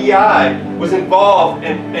FBI was involved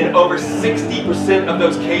in over 60% of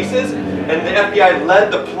those cases, and the FBI led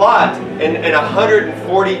the plot in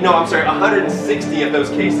 160 of those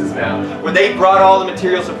cases now, where they brought all the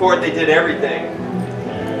material support, they did everything.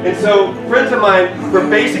 And so friends of mine were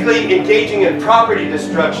basically engaging in property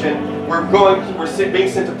destruction. We're being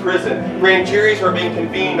sent to prison. Grand juries were being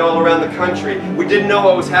convened all around the country. We didn't know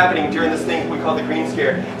what was happening during this thing we call the Green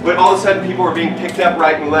Scare. But all of a sudden people were being picked up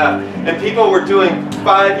right and left. And people were doing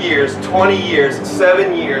 5 years, 20 years,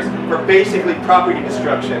 7 years for basically property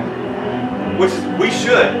destruction. Which we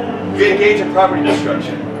should engage in property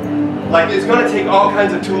destruction. Like, it's going to take all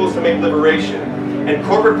kinds of tools to make liberation. And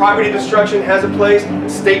corporate property destruction has a place, and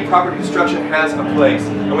state property destruction has a place.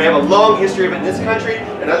 And we have a long history of it in this country,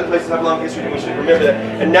 and other places have a long history, and we should remember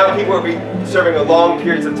that. And now people are serving a long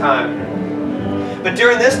periods of time. But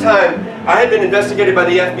during this time, I had been investigated by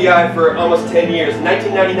the FBI for almost 10 years. In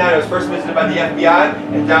 1999, I was first visited by the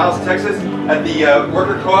FBI in Dallas, Texas, at the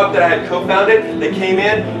worker co-op that I had co-founded. They came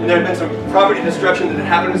in, and there had been some property destruction that had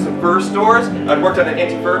happened in some fur stores. I'd worked on an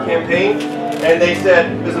anti-fur campaign, and they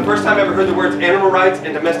said, it was the first time I ever heard the words animal rights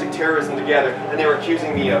and domestic terrorism together, and they were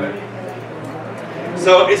accusing me of it.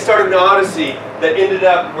 So it started an odyssey that ended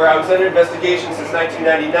up where I was under investigation since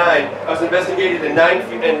 1999. I was investigated in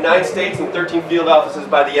 9 states and 13 field offices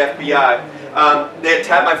by the FBI. They had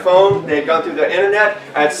tapped my phone, they had gone through the internet.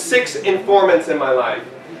 I had 6 informants in my life.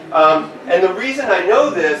 And the reason I know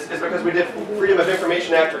this is because we did Freedom of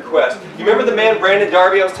Information Act request. You remember the man Brandon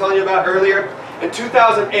Darby I was telling you about earlier? In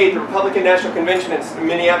 2008, the Republican National Convention in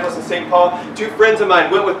Minneapolis and St. Paul, 2 friends of mine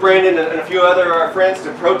went with Brandon and a few other of our friends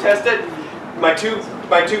to protest it. My two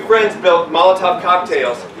friends built Molotov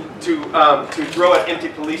cocktails to throw at empty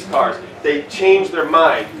police cars. They changed their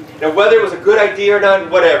mind. Now, whether it was a good idea or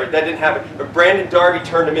not, whatever, that didn't happen. But Brandon Darby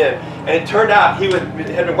turned him in. And it turned out he had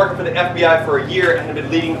been working for the FBI for a year and had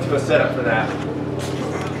been leading to a setup for that.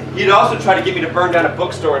 He'd also tried to get me to burn down a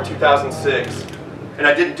bookstore in 2006. And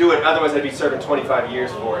I didn't do it, otherwise I'd be serving 25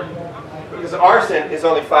 years for it. Because arson is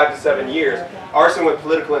only 5 to 7 years. Arson with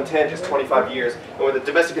political intent is 25 years. And with a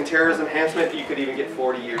domestic and terrorism enhancement, you could even get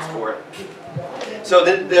 40 years for it. So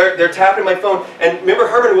they're tapping my phone. And remember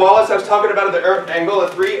Herman Wallace I was talking about at the Angola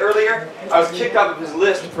 3 earlier? I was kicked off of his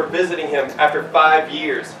list for visiting him after 5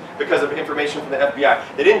 years because of information from the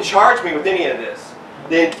FBI. They didn't charge me with any of this.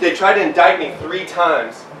 They tried to indict me 3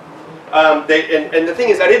 times. And the thing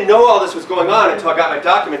is, I didn't know all this was going on until I got my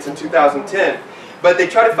documents in 2010. But they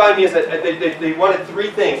tried to find me as they wanted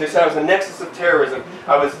 3 things. They said I was a nexus of terrorism.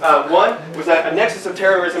 I was, one, was that a nexus of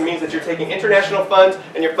terrorism means that you're taking international funds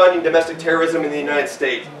and you're funding domestic terrorism in the United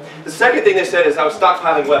States. The second thing they said is I was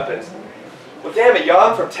stockpiling weapons. Well, damn it,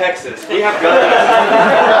 y'all, I'm from Texas. We have guns.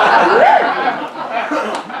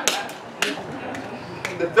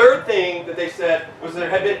 The third thing that they said was there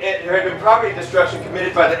had been property destruction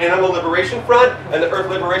committed by the Animal Liberation Front and the Earth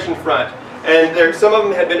Liberation Front. And some of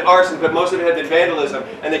them had been arson, but most of it had been vandalism,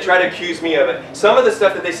 and they tried to accuse me of it. Some of the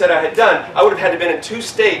stuff that they said I had done, I would have had to been in 2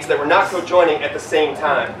 states that were not co-joining at the same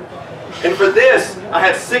time. And for this, I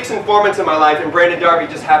had 6 informants in my life, and Brandon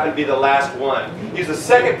Darby just happened to be the last one. He was the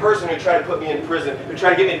second person who tried to put me in prison, who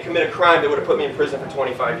tried to get me to commit a crime that would have put me in prison for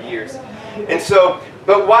 25 years. And so,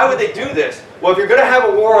 but why would they do this? Well, if you're going to have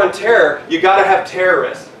a war on terror, you got to have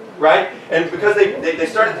terrorists. Right? And because they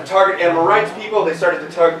started to target animal rights people, they started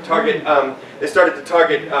to target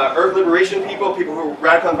Earth Liberation people, people who were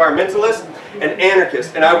radical environmentalists, and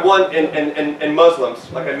anarchists, and and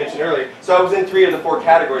Muslims, like I mentioned earlier. So I was in 3 of the 4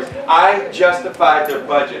 categories. I justified their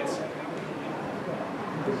budgets.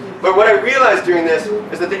 But what I realized during this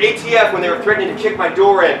is that the ATF, when they were threatening to kick my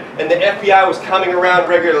door in, and the FBI was coming around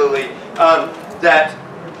regularly,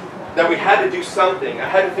 that we had to do something. I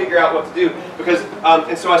had to figure out what to do because,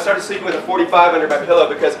 and so I started sleeping with a 45 under my pillow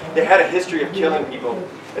because they had a history of killing people.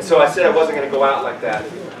 And so I said I wasn't going to go out like that.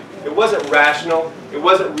 It wasn't rational, it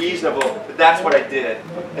wasn't reasonable, but that's what I did.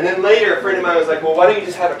 And then later, a friend of mine was like, well, why don't you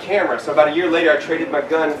just have a camera? So about a year later, I traded my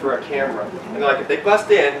gun for a camera. And they're like, if they bust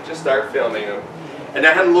in, just start filming them. And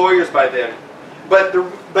I had lawyers by then. But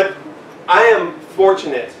I am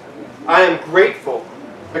fortunate, I am grateful.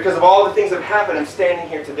 Because of all the things that have happened, I'm standing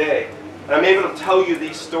here today. And I'm able to tell you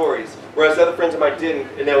these stories, whereas other friends of mine didn't,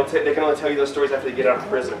 and they can only tell you those stories after they get out of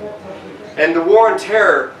prison. And the war on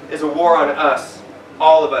terror is a war on us,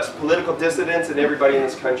 all of us, political dissidents and everybody in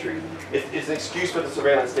this country. It's an excuse for the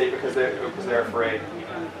surveillance state because they're afraid.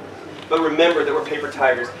 But remember that we're paper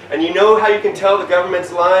tigers. And you know how you can tell the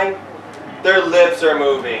government's lying? Their lips are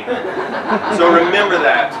moving. So remember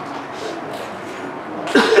that.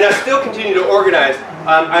 And I still continue to organize.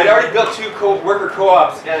 I'd already built 2 worker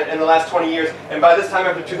co-ops in the last 20 years, and by this time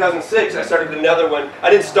after 2006 I started another one. I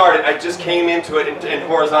didn't start it, I just came into it and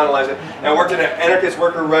horizontalized it. And I worked at an anarchist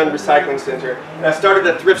worker-run recycling center. And I started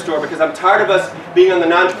a thrift store because I'm tired of us being on the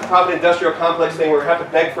non-profit industrial complex thing where we have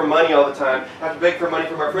to beg for money all the time, have to beg for money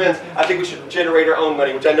from our friends. I think we should generate our own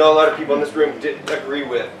money, which I know a lot of people in this room didn't agree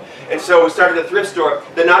with. And so we started a thrift store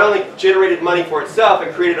that not only generated money for itself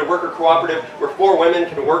and created a worker cooperative where 4 women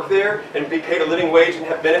can work there and be paid a living wage and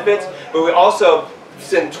have benefits, but we also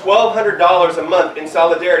send $1,200 a month in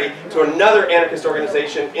solidarity to another anarchist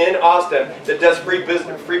organization in Austin that does free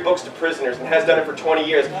books to prisoners and has done it for 20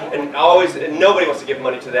 years. And nobody wants to give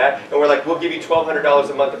money to that. And we're like, we'll give you $1,200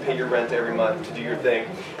 a month to pay your rent every month to do your thing.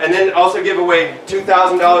 And then also give away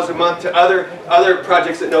 $2,000 a month to other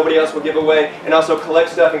projects that nobody else will give away, and also collect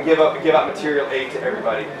stuff and give out material aid to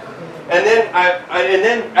everybody. And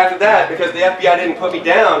then after that, because the FBI didn't put me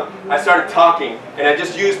down, I started talking, and I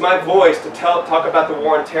just used my voice to talk about the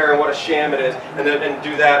war on terror and what a sham it is, and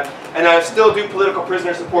do that. And I still do political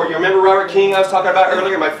prisoner support. You remember Robert King I was talking about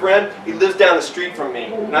earlier, my friend? He lives down the street from me,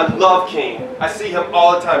 and I love King. I see him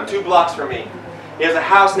all the time, 2 blocks from me. He has a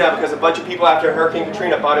house now because a bunch of people after Hurricane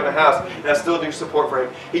Katrina bought him a house, and I still do support for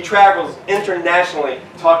him. He travels internationally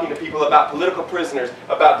talking to people about political prisoners,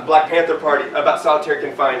 about the Black Panther Party, about solitary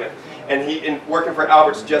confinement. And working for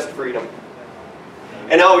Albert's Just Freedom.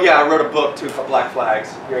 And oh yeah, I wrote a book too for Black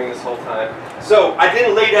Flags during this whole time. So I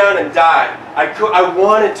didn't lay down and die. I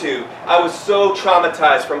wanted to. I was so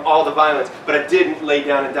traumatized from all the violence, but I didn't lay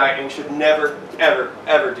down and die, and we should never, ever,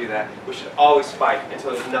 ever do that. We should always fight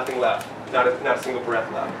until there's nothing left, not a single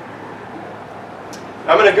breath left.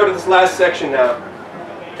 I'm going to go to this last section now.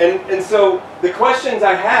 And so the questions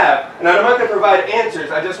I have, and I'm not going to provide answers,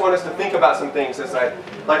 I just want us to think about some things.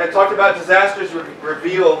 Like I talked about, disasters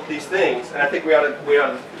reveal these things, and I think we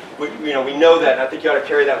know that, and I think you ought to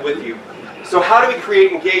carry that with you. So how do we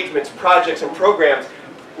create engagements, projects, and programs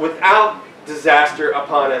without disaster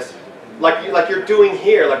upon us, like you're doing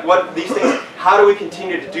here? Like what these things? How do we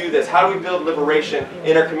continue to do this? How do we build liberation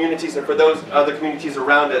in our communities and for those other communities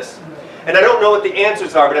around us? And I don't know what the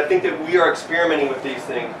answers are, but I think that we are experimenting with these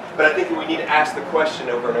things. But I think that we need to ask the question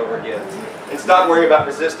over and over again. And stop worrying about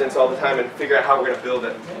resistance all the time and figure out how we're going to build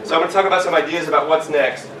it. So I'm going to talk about some ideas about what's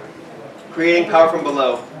next. Creating power from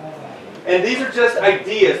below. And these are just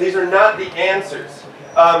ideas. These are not the answers.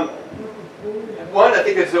 One, I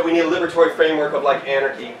think is that we need a liberatory framework of like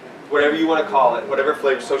anarchy. Whatever you want to call it, whatever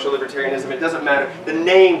flavor, social libertarianism, it doesn't matter. The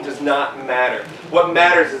name does not matter. What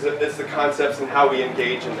matters is it's the concepts and how we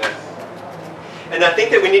engage in this. And I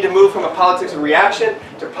think that we need to move from a politics of reaction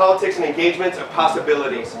to politics and engagements of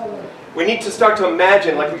possibilities. We need to start to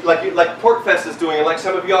imagine, like Pork Fest is doing, and like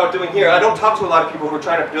some of y'all are doing here. I don't talk to a lot of people who are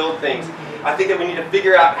trying to build things. I think that we need to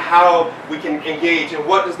figure out how we can engage and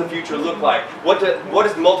what does the future look like? What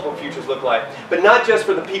does multiple futures look like? But not just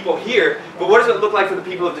for the people here, but what does it look like for the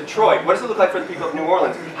people of Detroit? What does it look like for the people of New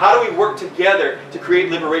Orleans? How do we work together to create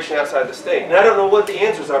liberation outside the state? And I don't know what the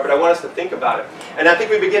answers are, but I want us to think about it. And I think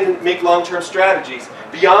we begin to make long-term strategies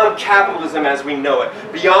beyond capitalism as we know it,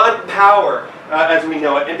 beyond power as we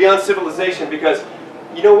know it, and beyond civilization, because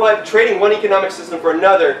you know what? Trading one economic system for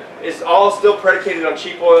another is all still predicated on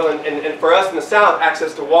cheap oil and for us in the South,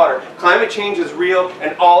 access to water. Climate change is real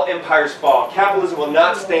and all empires fall. Capitalism will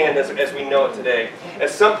not stand as we know it today. At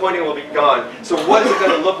some point it will be gone. So what is it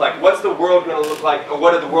going to look like? What's the world going to look like? Or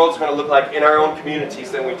what are the worlds going to look like in our own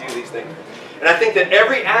communities when we do these things? And I think that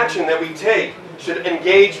every action that we take should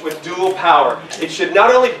engage with dual power. It should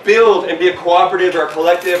not only build and be a cooperative or a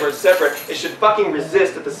collective or separate, it should fucking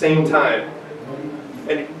resist at the same time.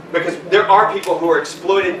 And because there are people who are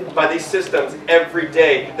exploited by these systems every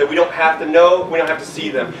day that we don't have to know, we don't have to see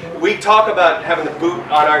them. We talk about having the boot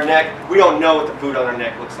on our neck, we don't know what the boot on our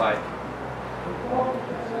neck looks like.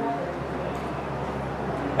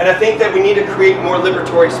 And I think that we need to create more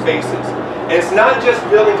liberatory spaces. And it's not just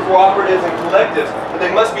building cooperatives and collectives, but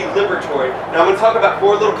they must be liberatory. Now I'm going to talk about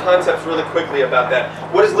 4 little concepts really quickly about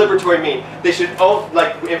that. What does liberatory mean? They should all,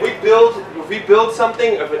 like, if we build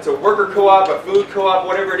something, if it's a worker co-op, a food co-op,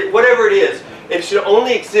 whatever it is, it should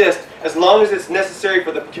only exist as long as it's necessary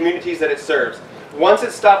for the communities that it serves. Once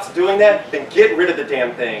it stops doing that, then get rid of the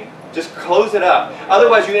damn thing. Just close it up.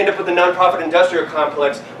 Otherwise you end up with the nonprofit industrial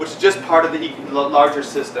complex, which is just part of the larger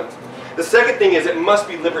systems. The second thing is it must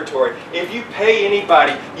be liberatory. If you pay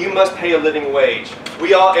anybody, you must pay a living wage.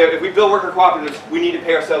 If we build worker cooperatives, we need to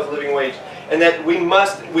pay ourselves a living wage. And that we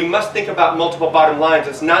must think about multiple bottom lines.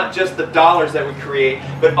 It's not just the dollars that we create,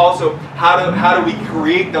 but also how do we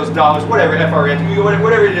create those dollars, whatever FRN,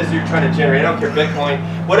 whatever it is you're trying to generate. I don't care,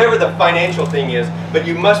 Bitcoin, whatever the financial thing is, but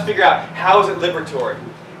you must figure out how is it liberatory.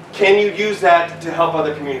 Can you use that to help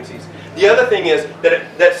other communities? The other thing is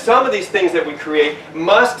that some of these things that we create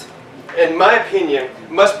must, in my opinion,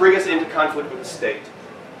 must bring us into conflict with the state.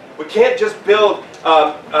 We can't just build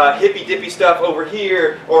hippy-dippy stuff over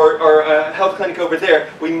here or a health clinic over there.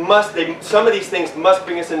 Some of these things must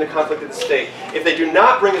bring us into conflict with the state. If they do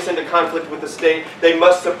not bring us into conflict with the state, they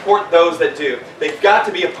must support those that do. They've got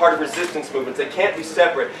to be a part of resistance movements. They can't be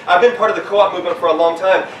separate. I've been part of the co-op movement for a long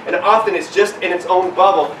time, and often it's just in its own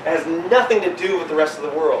bubble. It has nothing to do with the rest of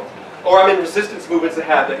the world. Or I'm in resistance movements that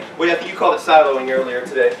happen. Well, I think you called it siloing earlier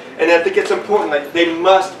today. And I think it's important that they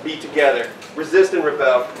must be together. Resist and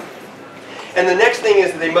rebel. And the next thing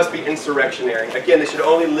is that they must be insurrectionary. Again, they should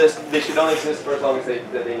only exist for as long as they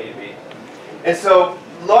need to be. And so,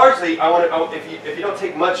 largely, if you don't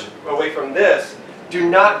take much away from this, do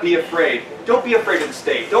not be afraid. Don't be afraid of the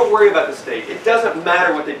state. Don't worry about the state. It doesn't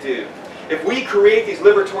matter what they do. If we create these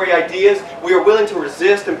liberatory ideas, we are willing to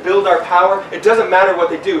resist and build our power. It doesn't matter what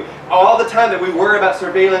they do. All the time that we worry about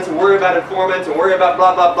surveillance and worry about informants and worry about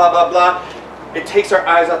blah, blah, blah, blah, blah, it takes our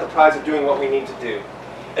eyes off the prize of doing what we need to do.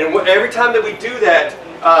 And every time that we do that,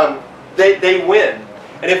 they win.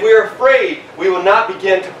 And if we are afraid, we will not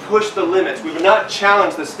begin to push the limits. We will not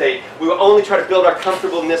challenge the state. We will only try to build our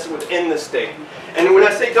comfortableness within the state. And when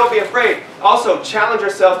I say don't be afraid, also challenge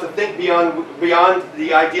ourselves to think beyond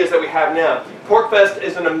the ideas that we have now. PorcFest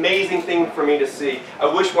is an amazing thing for me to see. I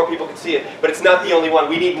wish more people could see it, but it's not the only one.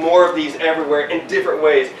 We need more of these everywhere in different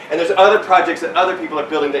ways. And there's other projects that other people are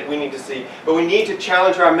building that we need to see. But we need to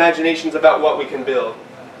challenge our imaginations about what we can build.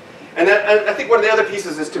 And I think one of the other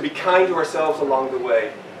pieces is to be kind to ourselves along the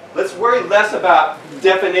way. Let's worry less about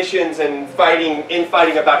definitions and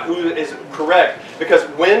infighting about who is correct. Because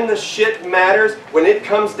when the shit matters, when it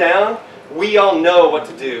comes down, we all know what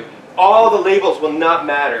to do. All the labels will not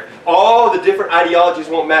matter. All the different ideologies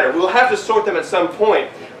won't matter. We'll have to sort them at some point.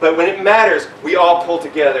 But when it matters, we all pull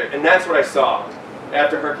together. And that's what I saw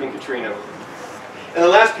after Hurricane Katrina. And the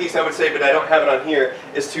last piece I would say, but I don't have it on here,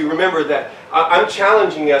 is to remember that I'm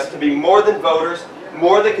challenging us to be more than voters,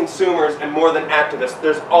 more than consumers, and more than activists.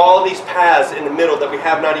 There's all these paths in the middle that we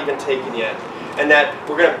have not even taken yet. And that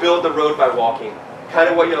we're going to build the road by walking. Kind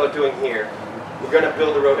of what y'all are doing here. We're going to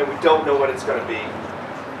build the road and we don't know what it's going to be.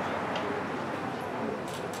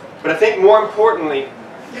 But I think more importantly,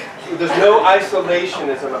 there's no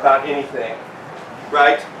isolationism about anything.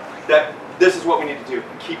 Right? That this is what we need to do.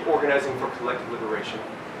 Keep organizing for collective liberation.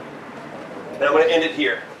 And I'm going to end it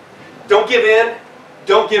here. Don't give in.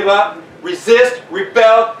 Don't give up. Resist,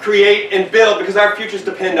 rebel, create, and build because our futures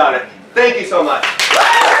depend on it. Thank you so much.